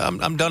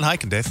I'm done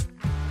hiking, Dave.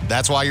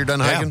 That's why you're done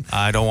hiking?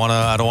 Yeah, I don't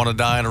want to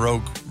die in a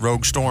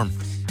rogue storm.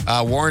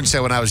 Warren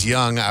said when I was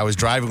young, I was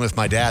driving with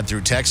my dad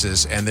through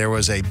Texas, and there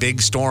was a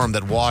big storm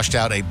that washed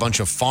out a bunch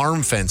of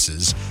farm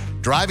fences.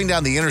 Driving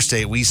down the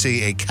interstate, we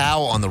see a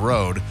cow on the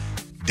road.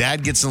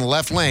 Dad gets in the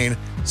left lane.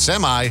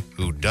 Semi,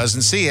 who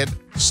doesn't see it,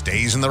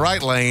 stays in the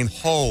right lane.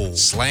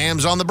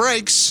 Slams on the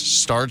brakes,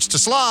 starts to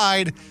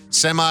slide.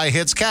 Semi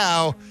hits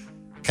cow.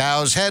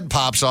 Cow's head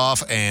pops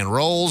off and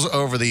rolls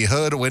over the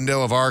hood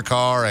window of our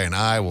car, and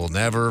I will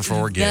never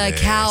forget it.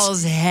 The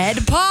cow's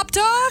head popped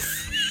off?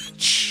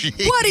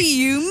 Jeez. What do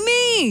you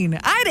mean?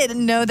 I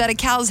didn't know that a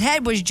cow's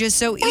head was just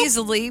so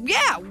easily.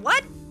 Yeah,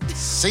 what?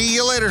 See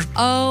you later.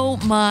 Oh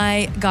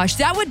my gosh.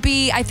 That would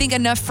be, I think,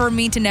 enough for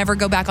me to never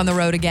go back on the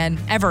road again,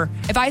 ever.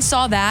 If I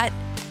saw that,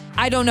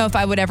 I don't know if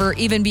I would ever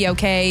even be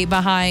okay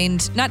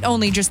behind not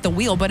only just the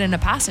wheel, but in a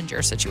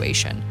passenger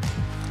situation.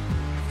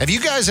 Have you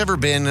guys ever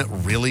been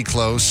really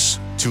close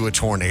to a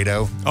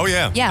tornado? Oh,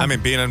 yeah. Yeah. I mean,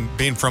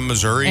 being from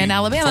Missouri. And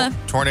Alabama.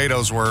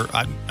 Tornadoes were,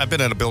 I've been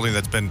in a building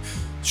that's been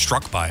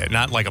struck by it.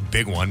 Not like a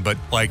big one, but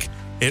like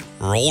it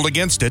rolled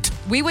against it.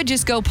 We would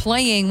just go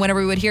playing whenever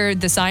we would hear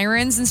the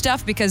sirens and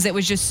stuff because it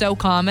was just so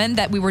common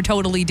that we were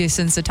totally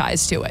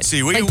desensitized to it.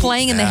 See, like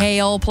playing in the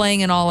hail,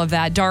 playing in all of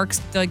that dark,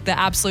 like the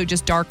absolute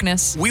just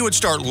darkness. We would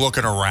start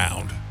looking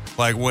around.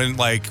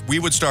 We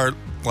would start,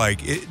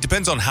 it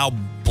depends on how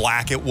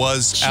black it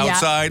was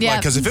outside. Yeah.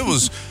 Because if it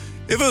was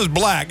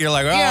black, you're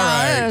like, all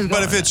right.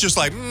 But if it's just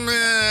like, a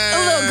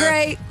little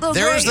gray,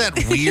 There is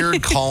that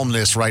weird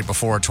calmness right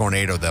before a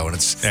tornado, though, and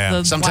it's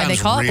sometimes why they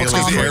call it really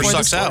calm the air before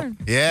the sucks out. storm.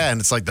 Yeah, and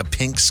it's like the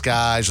pink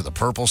skies or the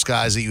purple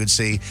skies that you would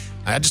see.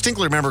 I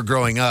distinctly remember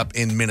growing up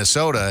in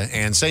Minnesota,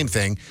 and same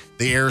thing.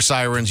 The air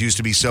sirens used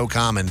to be so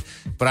common.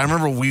 But I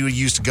remember we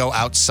used to go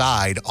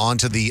outside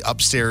onto the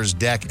upstairs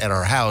deck at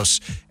our house,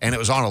 and it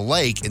was on a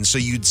lake, and so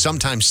you'd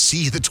sometimes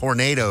see the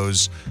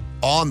tornadoes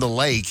on the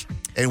lake.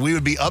 And we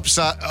would be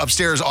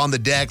upstairs on the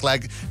deck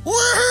like,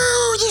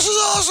 woohoo, this is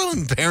awesome.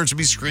 And parents would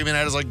be screaming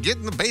at us like, get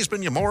in the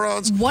basement, you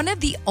morons. One of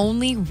the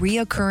only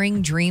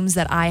reoccurring dreams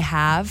that I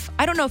have,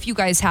 I don't know if you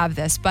guys have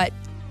this, but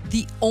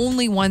the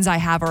only ones I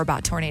have are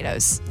about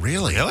tornadoes.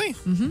 Really?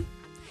 Mm-hmm.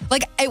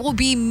 Like, it will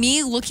be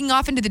me looking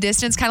off into the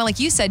distance, kind of like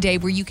you said,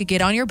 Dave, where you could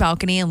get on your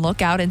balcony and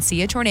look out and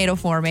see a tornado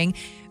forming.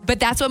 But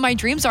that's what my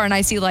dreams are, and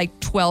I see like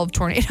 12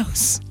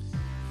 tornadoes.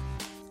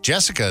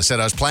 Jessica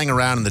said, I was playing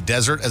around in the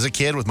desert as a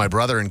kid with my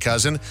brother and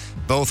cousin.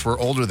 Both were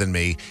older than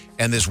me.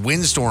 And this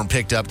windstorm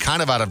picked up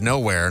kind of out of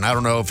nowhere. And I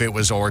don't know if it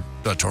was a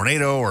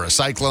tornado or a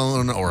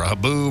cyclone or a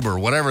haboob or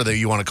whatever that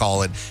you want to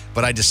call it.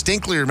 But I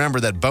distinctly remember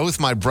that both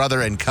my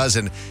brother and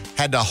cousin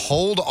had to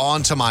hold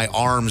on to my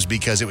arms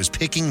because it was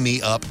picking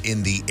me up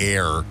in the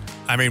air.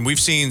 I mean, we've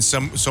seen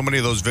so many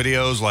of those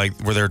videos like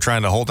where they're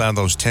trying to hold down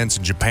those tents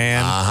in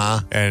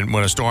Japan. And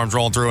when a storm's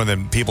rolling through and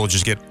then people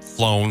just get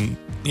flown,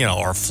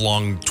 or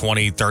flung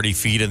 20, 30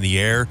 feet in the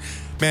air.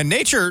 Man,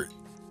 nature,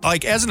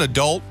 like as an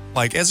adult,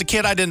 like as a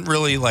kid, I didn't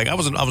really I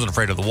wasn't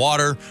afraid of the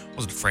water. I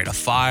wasn't afraid of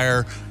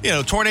fire.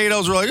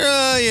 Tornadoes were like,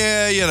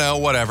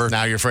 whatever.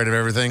 Now you're afraid of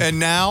everything. And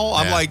now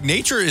I'm like,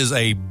 nature is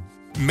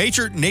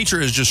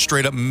just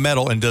straight up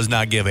metal and does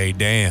not give a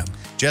damn.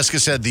 Jessica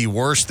said the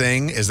worst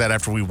thing is that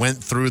after we went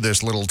through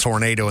this little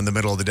tornado in the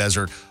middle of the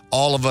desert,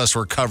 all of us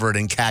were covered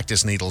in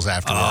cactus needles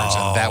afterwards,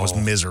 and that was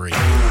misery.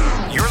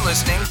 You're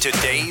listening to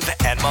Dave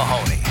and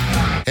Mahoney.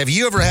 Have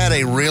you ever had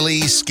a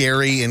really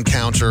scary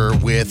encounter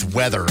with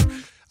weather?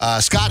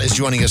 Scott is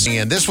joining us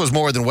again. This was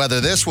more than weather.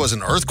 This was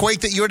an earthquake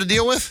that you had to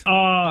deal with?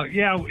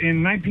 Yeah,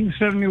 in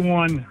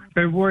 1971,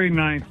 February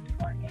 9th,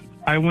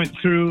 I went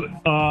through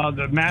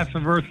the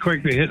massive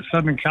earthquake that hit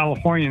Southern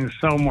California in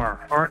Selmar.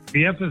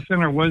 The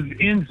epicenter was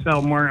in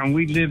Selmar, and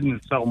we lived in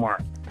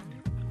Selmar.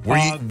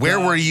 Where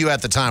were you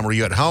at the time? Were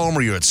you at home?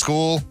 Were you at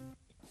school?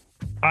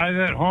 I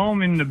was at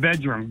home in the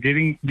bedroom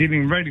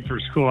getting ready for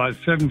school. I was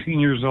 17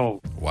 years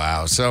old.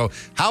 Wow. So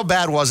how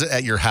bad was it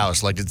at your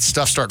house? Like, did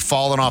stuff start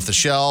falling off the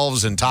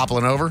shelves and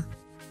toppling over?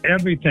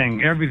 Everything.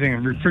 The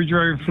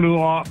refrigerator flew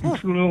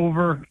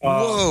over.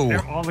 Whoa.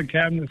 All the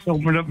cabinets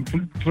opened up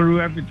and flew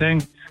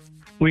everything.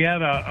 We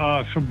had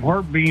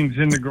support beams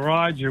in the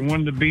garage, and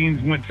one of the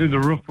beams went through the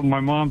roof of my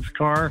mom's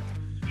car.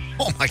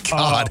 Oh, my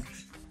God.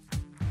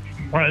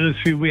 Let's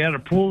see. We had a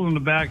pool in the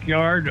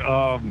backyard.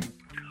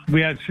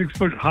 We had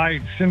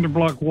 6-foot-high cinder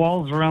block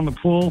walls around the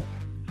pool,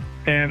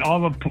 and all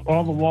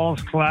the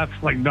walls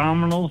collapsed like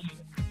dominoes.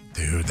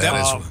 Dude,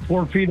 that is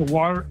 4 feet of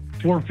water.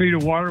 4 feet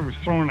of water was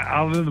thrown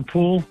out of the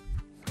pool.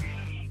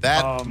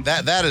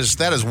 That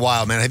is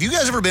wild, man. Have you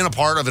guys ever been a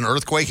part of an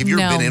earthquake? Have you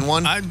ever been in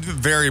one? I'm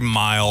very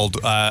mild.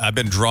 I've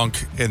been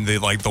drunk in the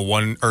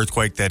one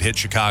earthquake that hit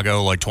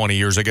Chicago like 20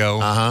 years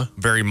ago.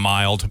 Very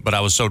mild, but I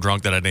was so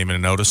drunk that I didn't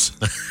even notice.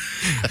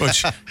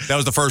 Which that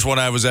was the first one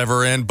I was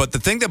ever in. But the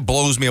thing that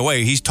blows me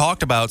away,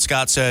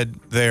 Scott said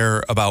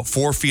there about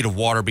 4 feet of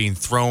water being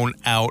thrown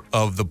out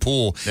of the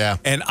pool. Yeah.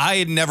 And I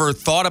had never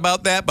thought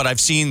about that, but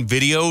I've seen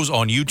videos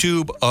on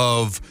YouTube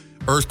of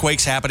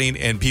earthquakes happening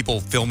and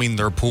people filming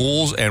their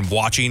pools and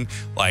watching,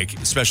 like,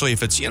 especially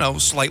if it's,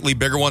 slightly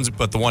bigger ones,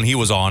 but the one he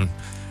was on,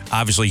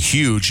 obviously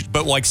huge,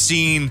 but like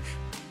seeing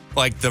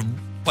like the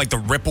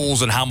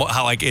ripples and how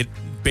like it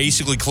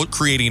basically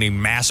creating a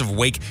massive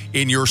wake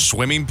in your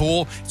swimming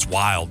pool. It's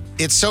wild.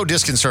 It's so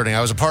disconcerting.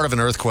 I was a part of an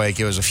earthquake.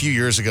 It was a few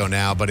years ago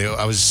now, but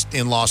I was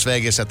in Las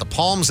Vegas at the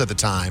Palms at the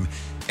time,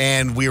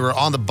 and we were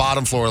on the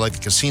bottom floor, like the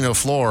casino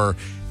floor,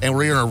 and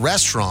we were in a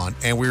restaurant,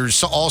 and we were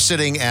all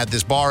sitting at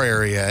this bar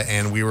area,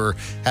 and we were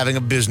having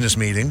a business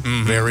meeting.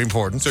 Very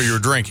important. So you were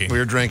drinking. We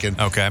were drinking.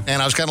 Okay. And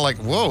I was kind of like,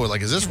 whoa,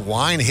 like, is this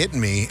wine hitting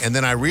me? And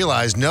then I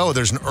realized, no,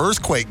 there's an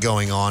earthquake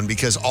going on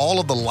because all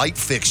of the light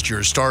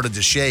fixtures started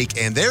to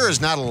shake, and there is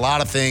not a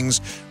lot of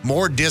things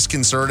more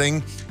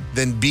disconcerting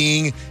than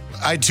I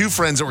had 2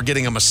 friends that were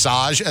getting a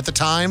massage at the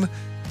time.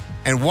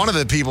 And one of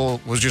the people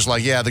was just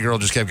like, yeah, the girl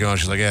just kept going.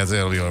 She's like, yeah,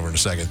 it'll be over in a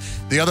second.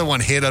 The other one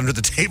hid under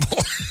the table.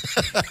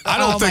 I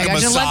don't think a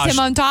massage. Left him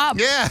on top?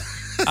 Yeah.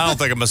 I don't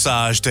think a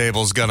massage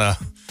table's gonna,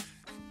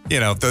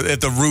 if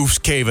the roof's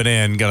caving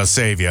in, gonna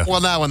save you.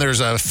 Well, not when there's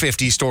a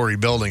 50-story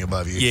building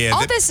above you. Yeah.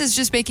 All this is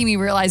just making me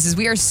realize is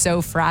we are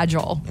so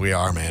fragile. We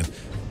are, man.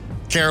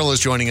 Carol is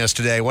joining us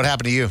today. What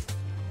happened to you?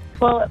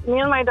 Well, me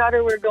and my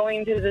daughter were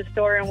going to the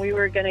store, and we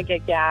were going to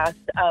get gas.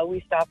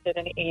 We stopped at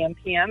an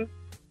AM/PM.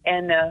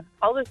 And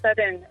all of a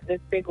sudden, this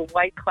big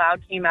white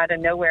cloud came out of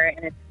nowhere,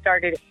 and it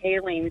started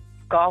hailing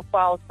golf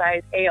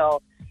ball-sized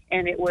hail.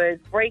 And it was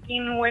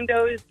breaking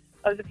windows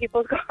of the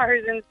people's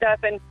cars and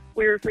stuff, and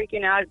we were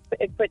freaking out.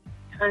 It put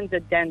tons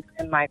of dents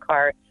in my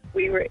car.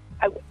 We were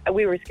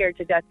scared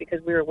to death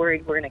because we were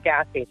worried we're in a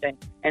gas station,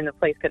 and the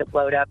place could have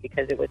blown up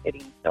because it was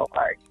hitting so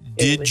hard.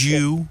 It was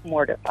just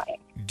mortifying.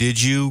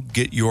 Did you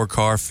get your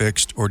car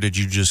fixed, or did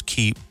you just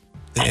keep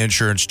the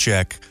insurance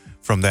check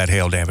from that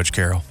hail damage,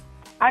 Carol?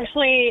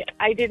 Actually,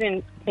 I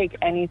didn't take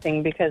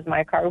anything because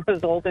my car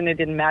was old and it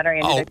didn't matter.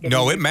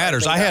 No, it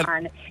matters. I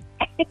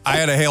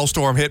had a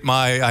hailstorm hit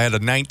I had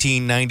a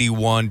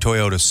 1991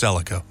 Toyota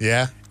Celica.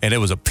 Yeah. And it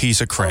was a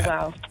piece of crap. Oh,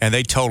 wow. And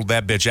they totaled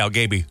that bitch out,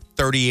 gave me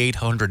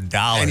 $3,800.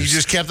 And you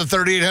just kept the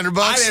 $3,800?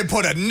 I didn't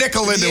put a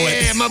nickel into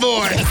it. Yeah, my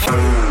boy.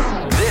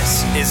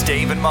 This is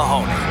Dave and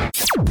Mahoney.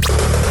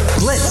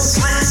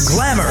 Glitz,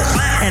 glamour,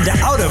 and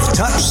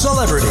out-of-touch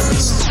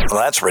celebrities.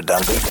 Well, that's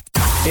redundant.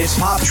 It's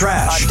Pop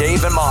Trash on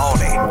Dave and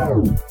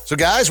Mahoney. So,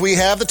 guys, we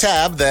have the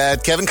tab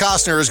that Kevin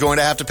Costner is going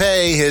to have to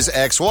pay his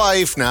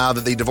ex-wife now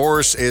that the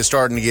divorce is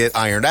starting to get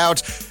ironed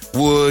out.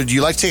 Would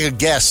you like to take a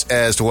guess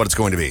as to what it's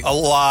going to be? A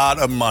lot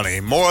of money.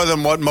 More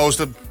than what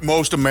most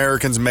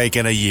Americans make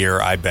in a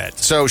year, I bet.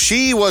 So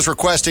she was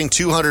requesting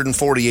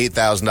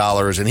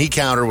 $248,000, and he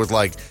countered with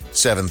like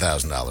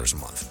 $7,000 a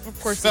month.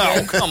 Of course.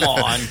 Oh, come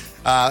on.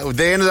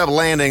 They ended up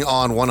landing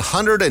on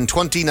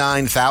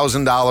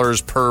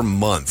 $129,000 per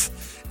month.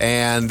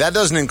 And that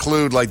doesn't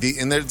include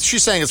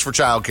she's saying it's for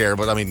childcare,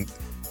 but I mean,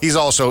 he's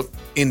also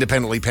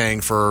independently paying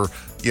for,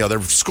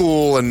 their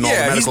school and all the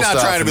medical stuff. Yeah, he's not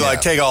trying to be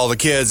take all the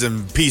kids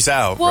and peace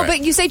out. Well,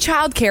 but you say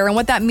childcare, and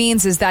what that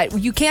means is that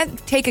you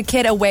can't take a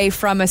kid away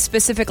from a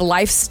specific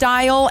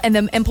lifestyle and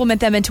then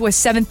implement them into a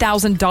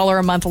 $7,000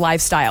 a month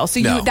lifestyle. So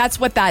that's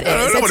what that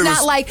is. It's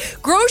not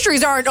like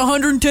groceries aren't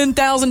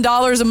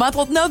 $110,000 a month.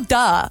 Well, no,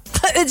 duh.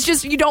 It's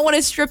just you don't want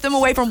to strip them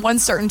away from one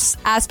certain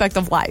aspect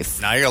of life.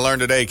 Now you're going to learn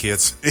today,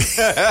 kids.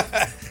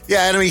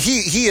 Yeah, and I mean,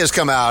 he has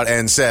come out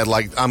and said,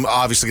 like, I'm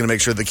obviously going to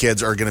make sure the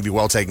kids are going to be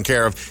well taken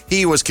care of.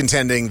 He was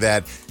contending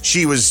that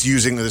she was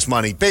using this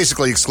money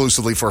basically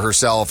exclusively for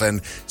herself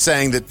and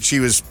saying that she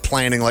was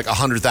planning like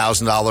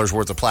 $100,000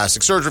 worth of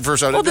plastic surgery for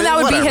herself. Well, then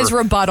that would be his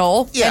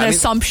rebuttal, Yeah,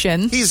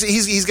 assumption.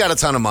 He's got a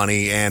ton of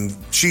money, and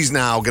she's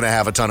now going to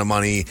have a ton of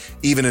money,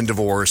 even in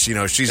divorce. You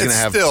know, she's going to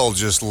have... It's still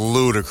just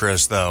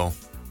ludicrous, though.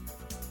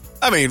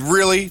 I mean,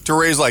 really? To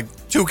raise like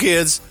 2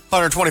 kids,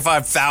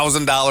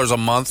 $125,000 a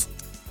month?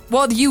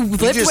 Well, you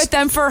live with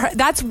them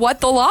that's what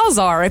the laws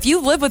are. If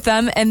you live with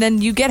them and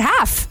then you get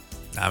half.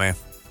 Nah, man,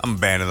 I'm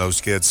abandoning those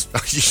kids.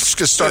 You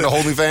just starting a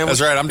whole new family?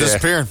 That's right. I'm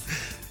disappearing.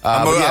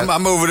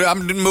 I'm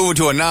moving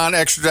to a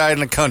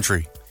non-extradited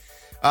country.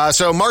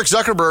 So Mark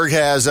Zuckerberg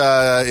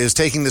is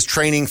taking this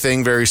training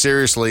thing very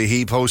seriously.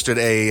 He posted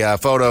a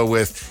photo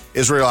with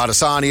Israel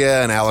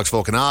Adesanya and Alex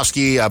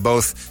Volkanovski,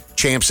 both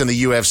champs in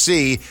the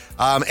UFC.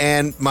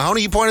 And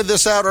Mahoney, you pointed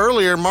this out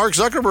earlier. Mark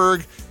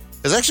Zuckerberg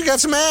has actually got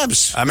some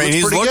abs. I mean,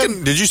 he's looking.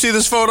 Good. Did you see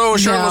this photo of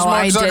shirtless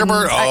Mark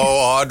Zuckerberg?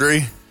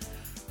 Audrey.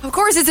 Of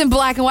course, it's in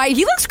black and white.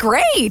 He looks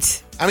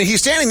great. I mean, he's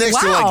standing next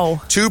to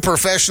like 2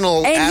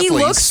 professional athletes. And he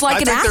looks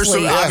like an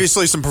athlete. There's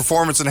obviously some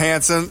performance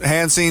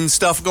enhancing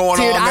stuff going on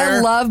there. Dude,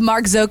 I love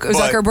Mark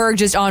Zuckerberg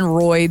just on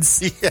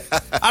roids. Yeah.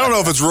 I don't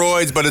know if it's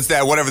roids, but it's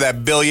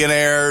that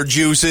billionaire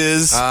juice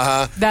is.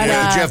 Uh-huh.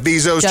 Jeff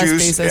Bezos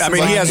juice. I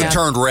mean, he hasn't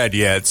turned red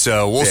yet,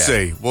 so we'll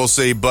see. We'll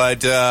see.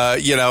 But,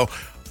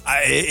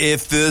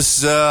 if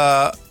this,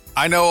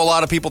 I know a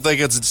lot of people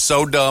think it's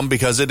so dumb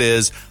because it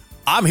is.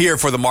 I'm here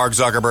for the Mark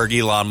Zuckerberg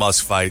Elon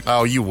Musk fight.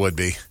 Oh, you would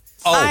be.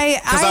 Oh,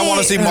 because I want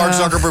to see Mark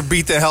Zuckerberg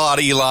beat the hell out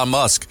of Elon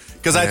Musk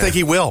because I think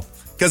he will.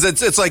 Because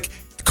it's like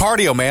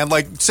cardio, man.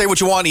 Like, say what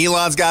you want.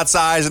 Elon's got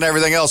size and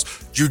everything else.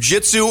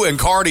 Jiu-jitsu and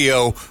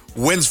cardio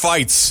wins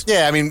fights.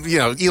 Yeah, I mean,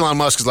 Elon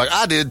Musk is like,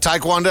 I did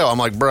Taekwondo. I'm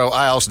like, bro,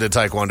 I also did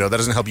Taekwondo. That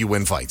doesn't help you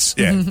win fights.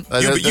 Yeah.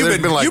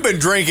 You've been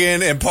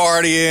drinking and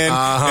partying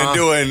and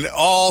doing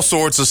all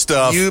sorts of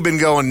stuff. You've been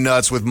going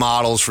nuts with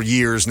models for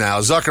years now.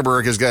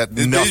 Zuckerberg has got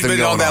nothing going on. He's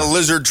been on that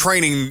lizard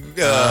training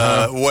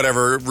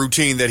whatever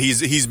routine that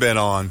he's been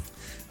on.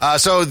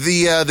 So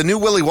the new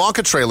Willy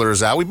Wonka trailer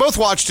is out. We both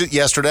watched it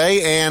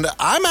yesterday, and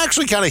I'm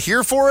actually kind of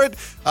here for it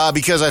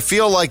because I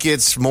feel like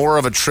it's more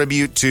of a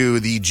tribute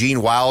to the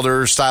Gene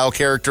Wilder style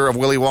character of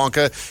Willy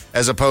Wonka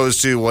as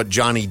opposed to what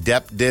Johnny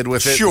Depp did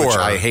with it, which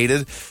I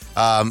hated.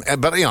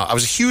 But I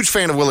was a huge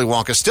fan of Willy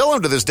Wonka. Still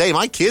to this day,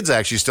 my kids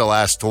actually still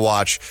ask to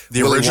watch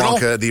the Willy original?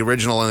 Wonka, the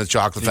original in the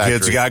Chocolate Factory.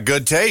 Kids got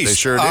good taste. They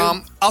sure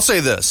do. I'll say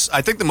this.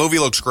 I think the movie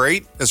looks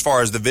great as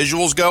far as the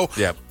visuals go.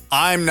 Yep.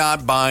 I'm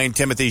not buying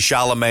Timothée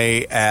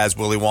Chalamet as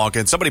Willy Wonka.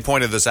 And somebody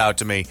pointed this out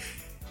to me.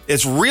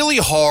 It's really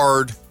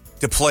hard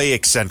to play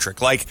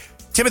eccentric. Like,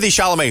 Timothée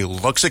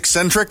Chalamet looks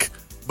eccentric,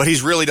 but he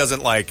really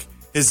doesn't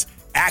his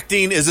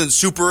acting isn't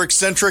super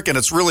eccentric, and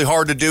it's really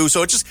hard to do.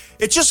 So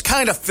it just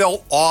kind of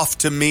felt off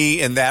to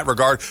me in that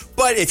regard.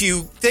 But if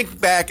you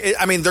think back,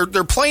 I mean,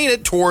 they're playing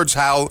it towards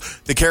how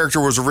the character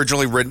was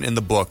originally written in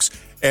the books.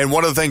 And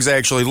one of the things I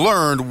actually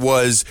learned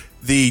was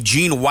the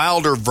Gene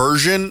Wilder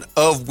version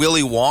of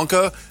Willy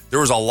Wonka. There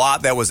was a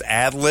lot that was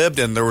ad-libbed,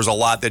 and there was a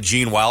lot that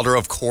Gene Wilder,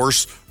 of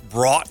course,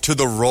 brought to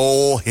the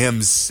role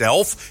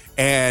himself.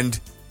 And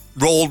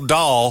Roald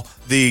Dahl,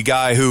 the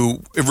guy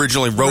who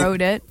originally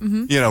wrote it,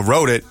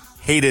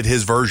 hated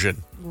his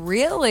version.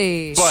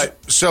 Really?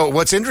 But so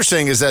what's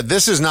interesting is that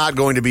this is not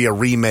going to be a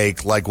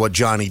remake like what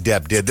Johnny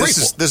Depp did.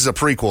 This is a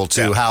prequel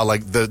to how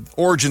the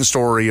origin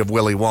story of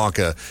Willy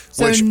Wonka.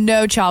 So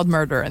no child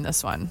murder in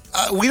this one.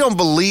 We don't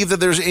believe that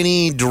there's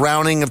any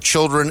drowning of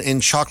children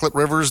in chocolate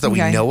rivers that we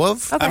know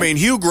of. Okay. I mean,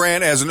 Hugh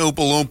Grant as an Oompa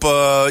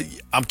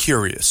Loompa, I'm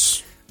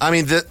curious. I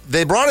mean,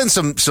 they brought in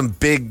some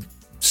big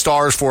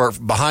stars for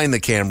it behind the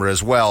camera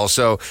as well.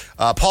 So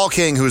Paul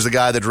King, who's the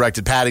guy that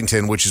directed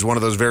Paddington, which is one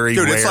of those very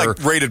rare, it's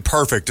like rated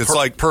perfect. It's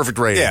like perfect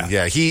rating.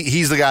 Yeah.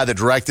 He's the guy that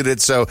directed it.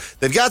 So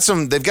they've got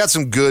some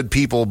good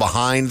people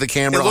behind the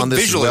camera on this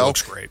visually as well.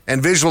 Looks great.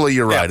 And visually,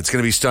 you're right. It's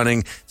going to be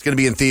stunning. It's going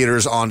to be in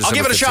theaters on December 15th.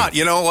 I'll give it a shot.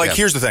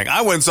 Here's the thing.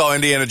 I went and saw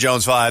Indiana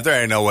Jones 5. There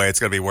ain't no way it's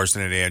going to be worse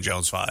than Indiana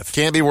Jones 5.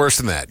 Can't be worse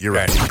than that. You're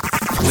right.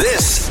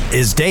 This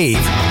is Dave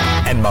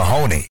and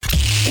Mahoney.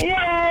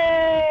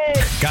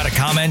 Got a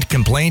comment,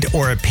 complaint,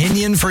 or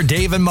opinion for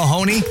Dave and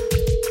Mahoney?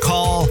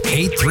 Call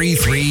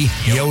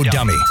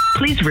 833-YO-DUMMY.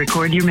 Please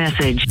record your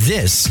message.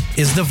 This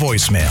is the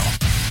voicemail.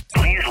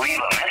 Please leave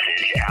a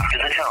message after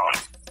the tone.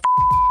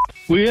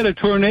 We had a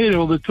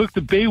tornado that took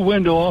the bay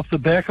window off the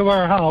back of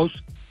our house,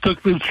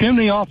 took the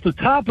chimney off the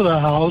top of the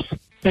house,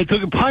 and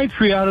took a pine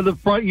tree out of the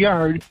front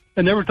yard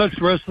and never touched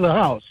the rest of the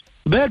house.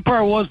 The bad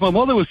part was my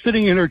mother was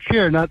sitting in her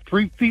chair not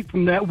 3 feet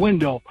from that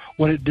window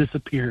when it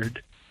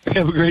disappeared.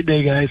 Have a great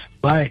day, guys.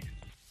 Bye.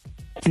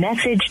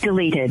 Message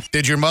deleted.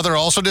 Did your mother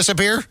also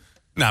disappear?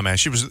 Nah, man,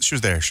 she was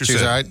there. She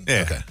was all right?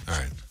 Yeah. Okay, all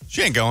right.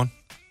 She ain't going.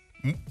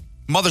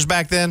 Mothers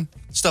back then,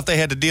 stuff they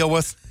had to deal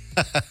with.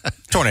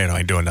 Tornado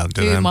ain't doing nothing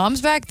to them.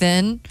 Moms back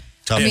then.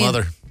 Tough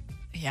mother.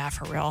 Yeah,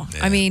 for real.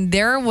 Yeah. I mean,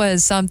 there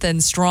was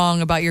something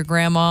strong about your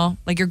grandma.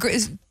 Think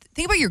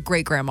about your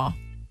great grandma.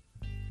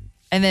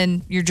 and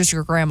then you're just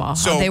your grandma.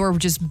 So- They were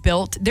just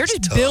built. They're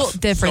just built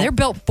different. So- They're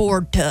built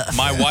for tough.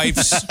 My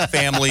wife's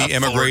family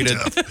immigrated.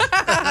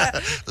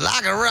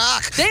 Like a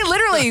rock. They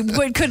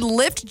literally could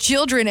lift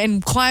children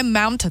and climb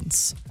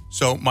mountains.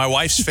 So my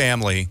wife's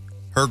family,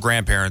 her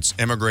grandparents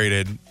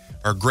immigrated,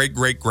 or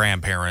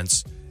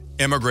great-great-grandparents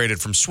immigrated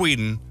from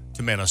Sweden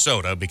to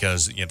Minnesota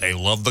because they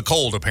love the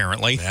cold,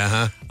 apparently.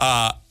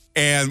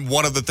 And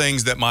one of the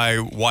things that my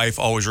wife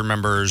always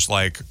remembers,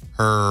 like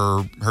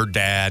her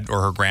dad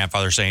or her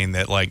grandfather saying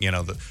that, like,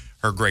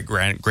 her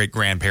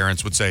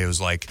great-grandparents would say, it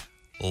was like,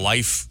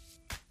 life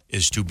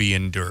is to be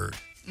endured.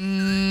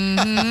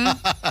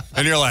 Mm-hmm.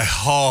 And you're like,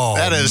 oh,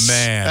 That is,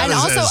 man.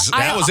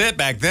 That was it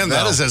back then, though.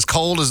 That is as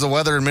cold as the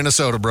weather in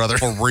Minnesota, brother.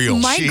 For real.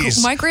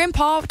 My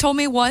grandpa told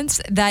me once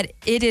that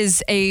it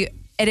is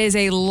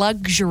a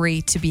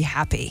luxury to be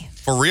happy.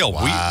 For real.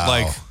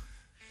 Wow.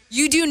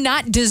 You do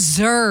not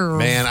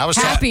deserve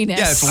happiness.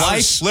 Yeah, it's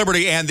life,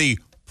 liberty, and the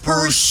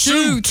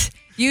pursuit.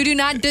 You do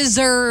not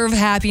deserve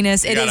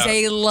happiness. It is gotta-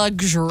 a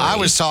luxury. I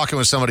was talking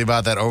with somebody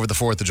about that over the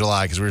 4th of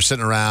July because we were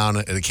sitting around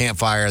at a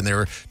campfire and they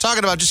were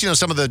talking about just,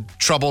 some of the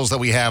troubles that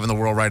we have in the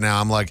world right now.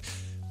 I'm like,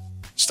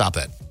 stop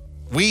that.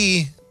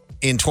 We,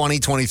 in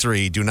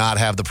 2023, do not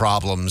have the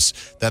problems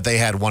that they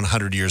had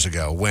 100 years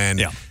ago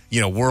when,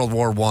 World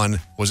War I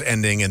was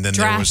ending and then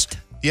there was...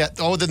 Yeah.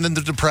 Oh, then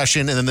the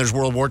Depression, and then there's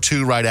World War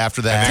II right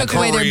after that. Took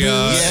away their booze.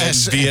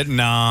 Yes. And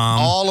Vietnam.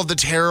 All of the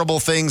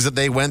terrible things that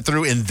they went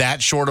through in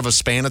that short of a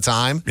span of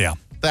time. Yeah.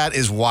 That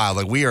is wild.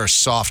 Like, we are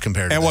soft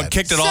compared to that. And what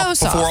kicked it off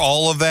before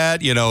all of that,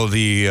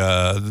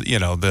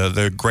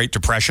 the Great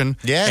Depression.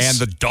 Yes. And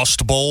the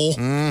Dust Bowl.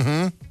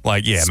 Mm-hmm.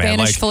 Like, yeah, Spanish man.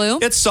 Like, flu.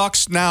 It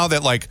sucks now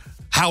that, like,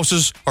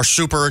 houses are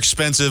super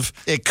expensive.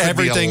 It could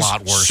be a Everything's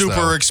lot worse, super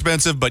though.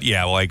 expensive, but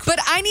yeah, like... But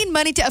I need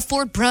money to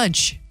afford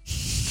brunch.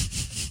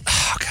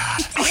 Oh,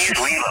 God. Please leave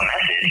a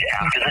message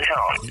after the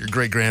tone. Your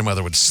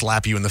great-grandmother would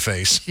slap you in the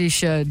face. She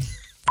should.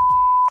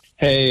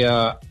 Hey,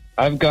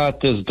 I've got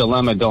this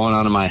dilemma going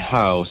on in my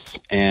house,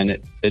 and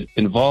it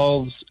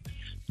involves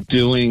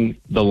doing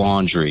the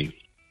laundry.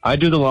 I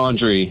do the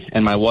laundry,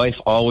 and my wife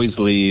always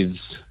leaves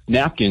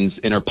napkins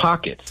in her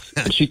pockets.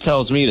 And she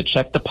tells me to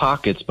check the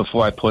pockets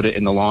before I put it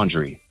in the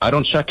laundry. I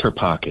don't check her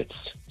pockets.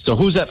 So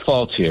who's at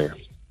fault here?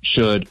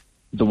 Should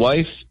the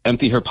wife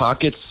empty her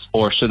pockets,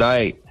 or should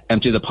I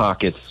empty the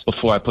pockets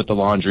before I put the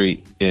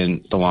laundry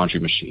in the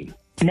laundry machine?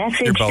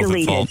 Message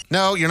deleted.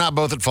 No, you're not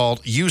both at fault.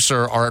 You,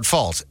 sir, are at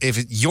fault.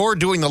 If you're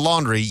doing the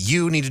laundry,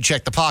 you need to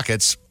check the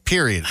pockets,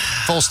 period.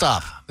 Full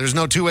stop. There's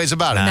no two ways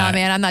about it. No,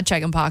 man, I'm not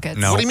checking pockets.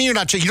 No. What do you mean you're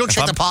not checking? You don't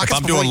check the pockets If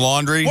I'm before doing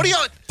laundry, What do you...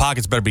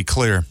 pockets better be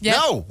clear. Yep.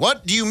 No,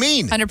 what do you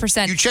mean?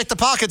 100%. You check the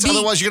pockets,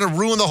 otherwise you're going to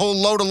ruin the whole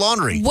load of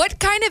laundry. What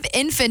kind of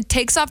infant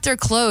takes off their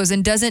clothes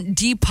and doesn't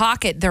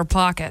depocket their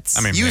pockets?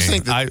 I mean, You me.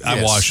 think that- I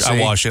yes, I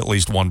see? wash at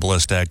least one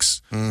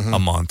Blistex a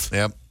month.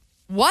 Yep.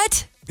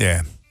 What?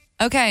 Yeah.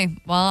 Okay,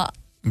 well,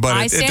 But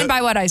I it stand do-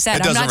 by what I said. it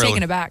I'm doesn't not really-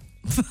 taking it back.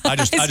 I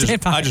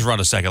just run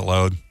a second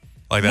load.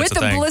 Like, that's With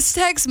the thing.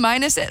 Blistex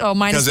minus it? Oh,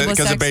 minus the Blistex.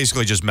 Because it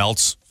basically just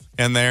melts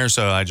in there,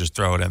 so I just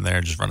throw it in there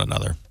and just run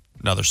another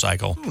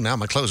cycle. Ooh, now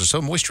my clothes are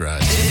so moisturized.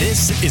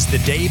 This is the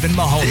Dave and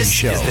Mahoney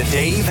Show. This is the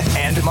Dave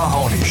and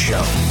Mahoney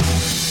Show.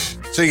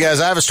 So, you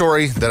guys, I have a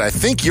story that I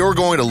think you're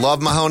going to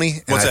love, Mahoney.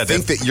 And What's I that,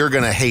 think Dave? that you're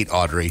going to hate,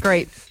 Audrey.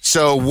 Great.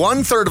 So,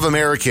 1/3 of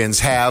Americans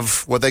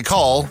have what they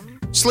call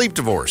sleep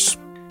divorce.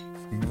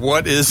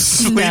 What is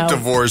sleep No.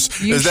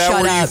 divorce? You Is that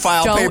shut where you up.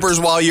 file Don't. papers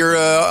while you're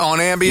on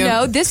Ambien?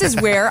 No, this is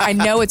where I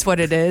know it's what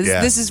it is. Yeah.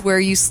 This is where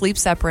you sleep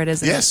separate,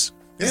 isn't it? Yes.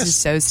 This is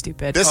so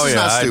stupid. This is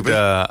not stupid.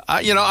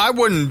 I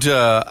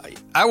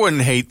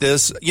wouldn't hate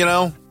this.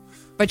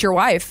 But your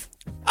wife.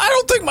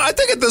 I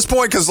think at this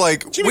point, because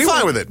like She'd be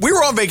fine with it. We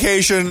were on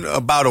vacation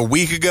about a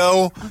week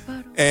ago,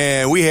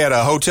 and we had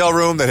a hotel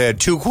room that had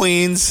 2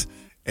 queens.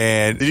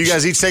 And did you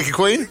guys each take a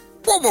queen?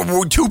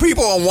 Well, 2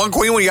 people on 1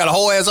 queen when you got a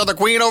whole ass other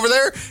queen over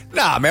there?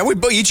 Nah, man, we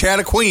each had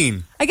a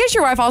queen. I guess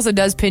your wife also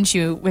does pinch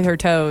you with her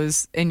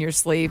toes in your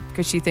sleep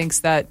because she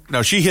thinks that.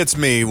 No, she hits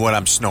me when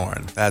I'm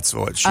snoring. That's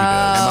what she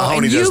does.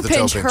 And you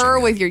pinch her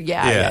with your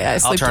I'll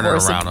sleep turn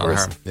divorce, her around sleep on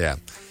divorce. her.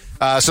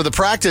 Yeah. So the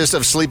practice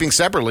of sleeping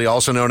separately,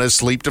 also known as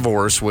sleep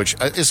divorce, which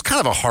is kind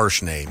of a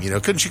harsh name.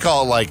 Couldn't you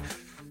call it like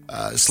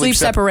Sleep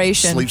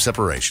separation? Sleep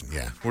separation.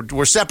 Yeah,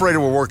 we're separated.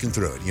 We're working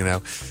through it.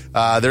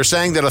 They're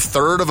saying that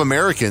 1/3 of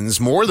Americans,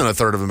 more than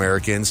 1/3 of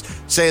Americans,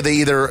 say they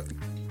either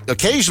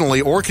occasionally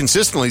or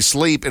consistently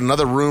sleep in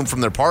another room from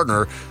their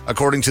partner,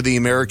 according to the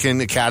American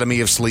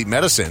Academy of Sleep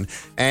Medicine.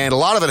 And a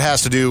lot of it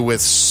has to do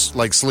with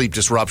like sleep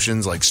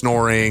disruptions, like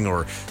snoring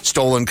or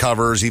stolen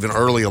covers, even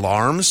early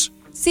alarms.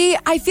 See,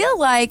 I feel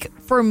like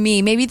for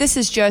me, maybe this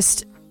is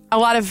just a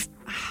lot of.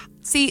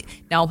 See,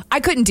 no, I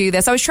couldn't do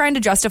this. I was trying to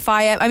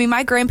justify it. I mean,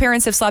 my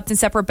grandparents have slept in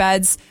separate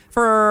beds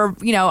for,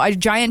 a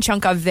giant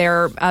chunk of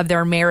their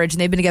marriage,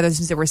 and they've been together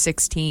since they were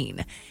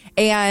 16.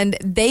 and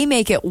they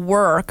make it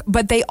work,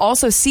 but they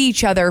also see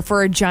each other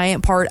for a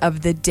giant part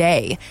of the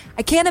day.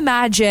 I can't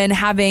imagine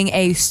having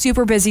a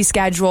super busy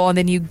schedule and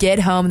then you get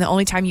home and the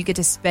only time you get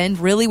to spend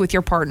really with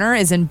your partner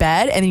is in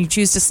bed, and then you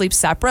choose to sleep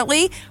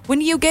separately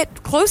when you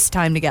get close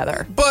time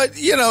together. But,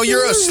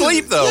 you're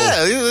asleep, though.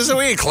 Yeah, so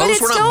we ain't close.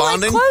 We're not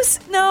bonding. Close?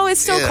 No, it's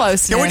still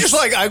close. Can we just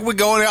I would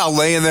go in there, I'll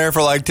lay in there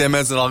for like 10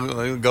 minutes and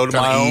I'll go to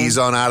my own. Ease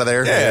on out of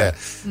there. Yeah.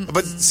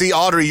 But see,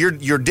 Audrey,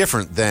 you're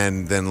different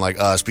than like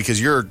us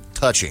because you're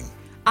touching.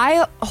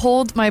 I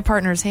hold my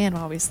partner's hand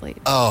while we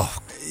sleep. Oh,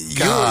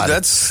 God.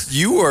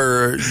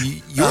 You're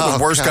the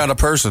worst kind of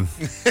person.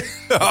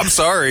 I'm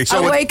sorry.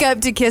 I wake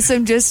up to kiss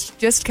him just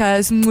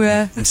because.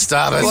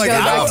 Stop it.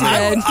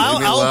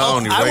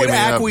 I would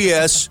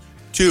acquiesce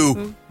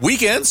to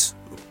weekends.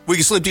 We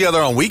can sleep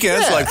together on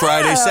weekends, like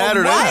Friday,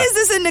 Saturday. Why is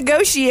this a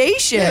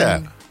negotiation?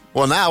 Yeah.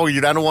 Well, now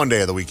you're down to one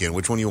day of the weekend.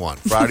 Which one you want,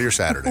 Friday or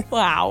Saturday?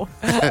 Wow.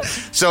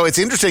 So it's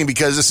interesting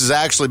because this is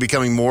actually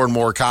becoming more and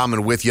more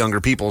common with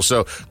younger people.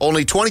 So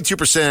only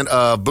 22%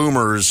 of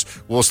boomers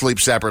will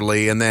sleep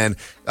separately, and then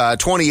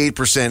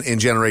 28% in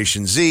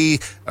Generation Z,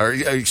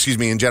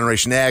 in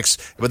Generation X.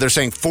 But they're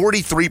saying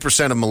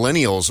 43% of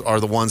millennials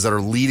are the ones that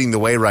are leading the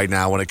way right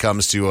now when it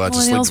comes to sleep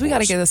Millennials, we got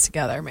to get this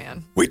together,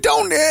 man. We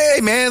don't,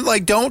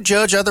 don't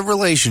judge other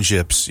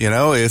relationships.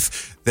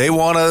 If they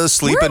want to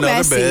sleep in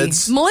other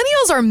beds.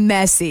 Millennials are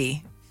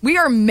messy. We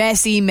are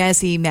messy.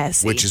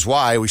 Which is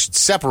why we should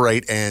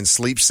separate and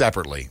sleep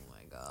separately. Oh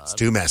my God. It's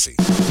too messy.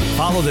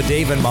 Follow the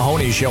Dave and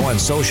Mahoney Show on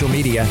social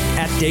media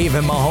at Dave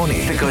and Mahoney.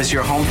 That goes to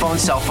your home phone,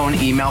 cell phone,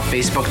 email,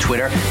 Facebook,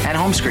 Twitter, and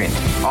home screen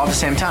all at the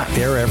same time.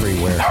 They're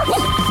everywhere.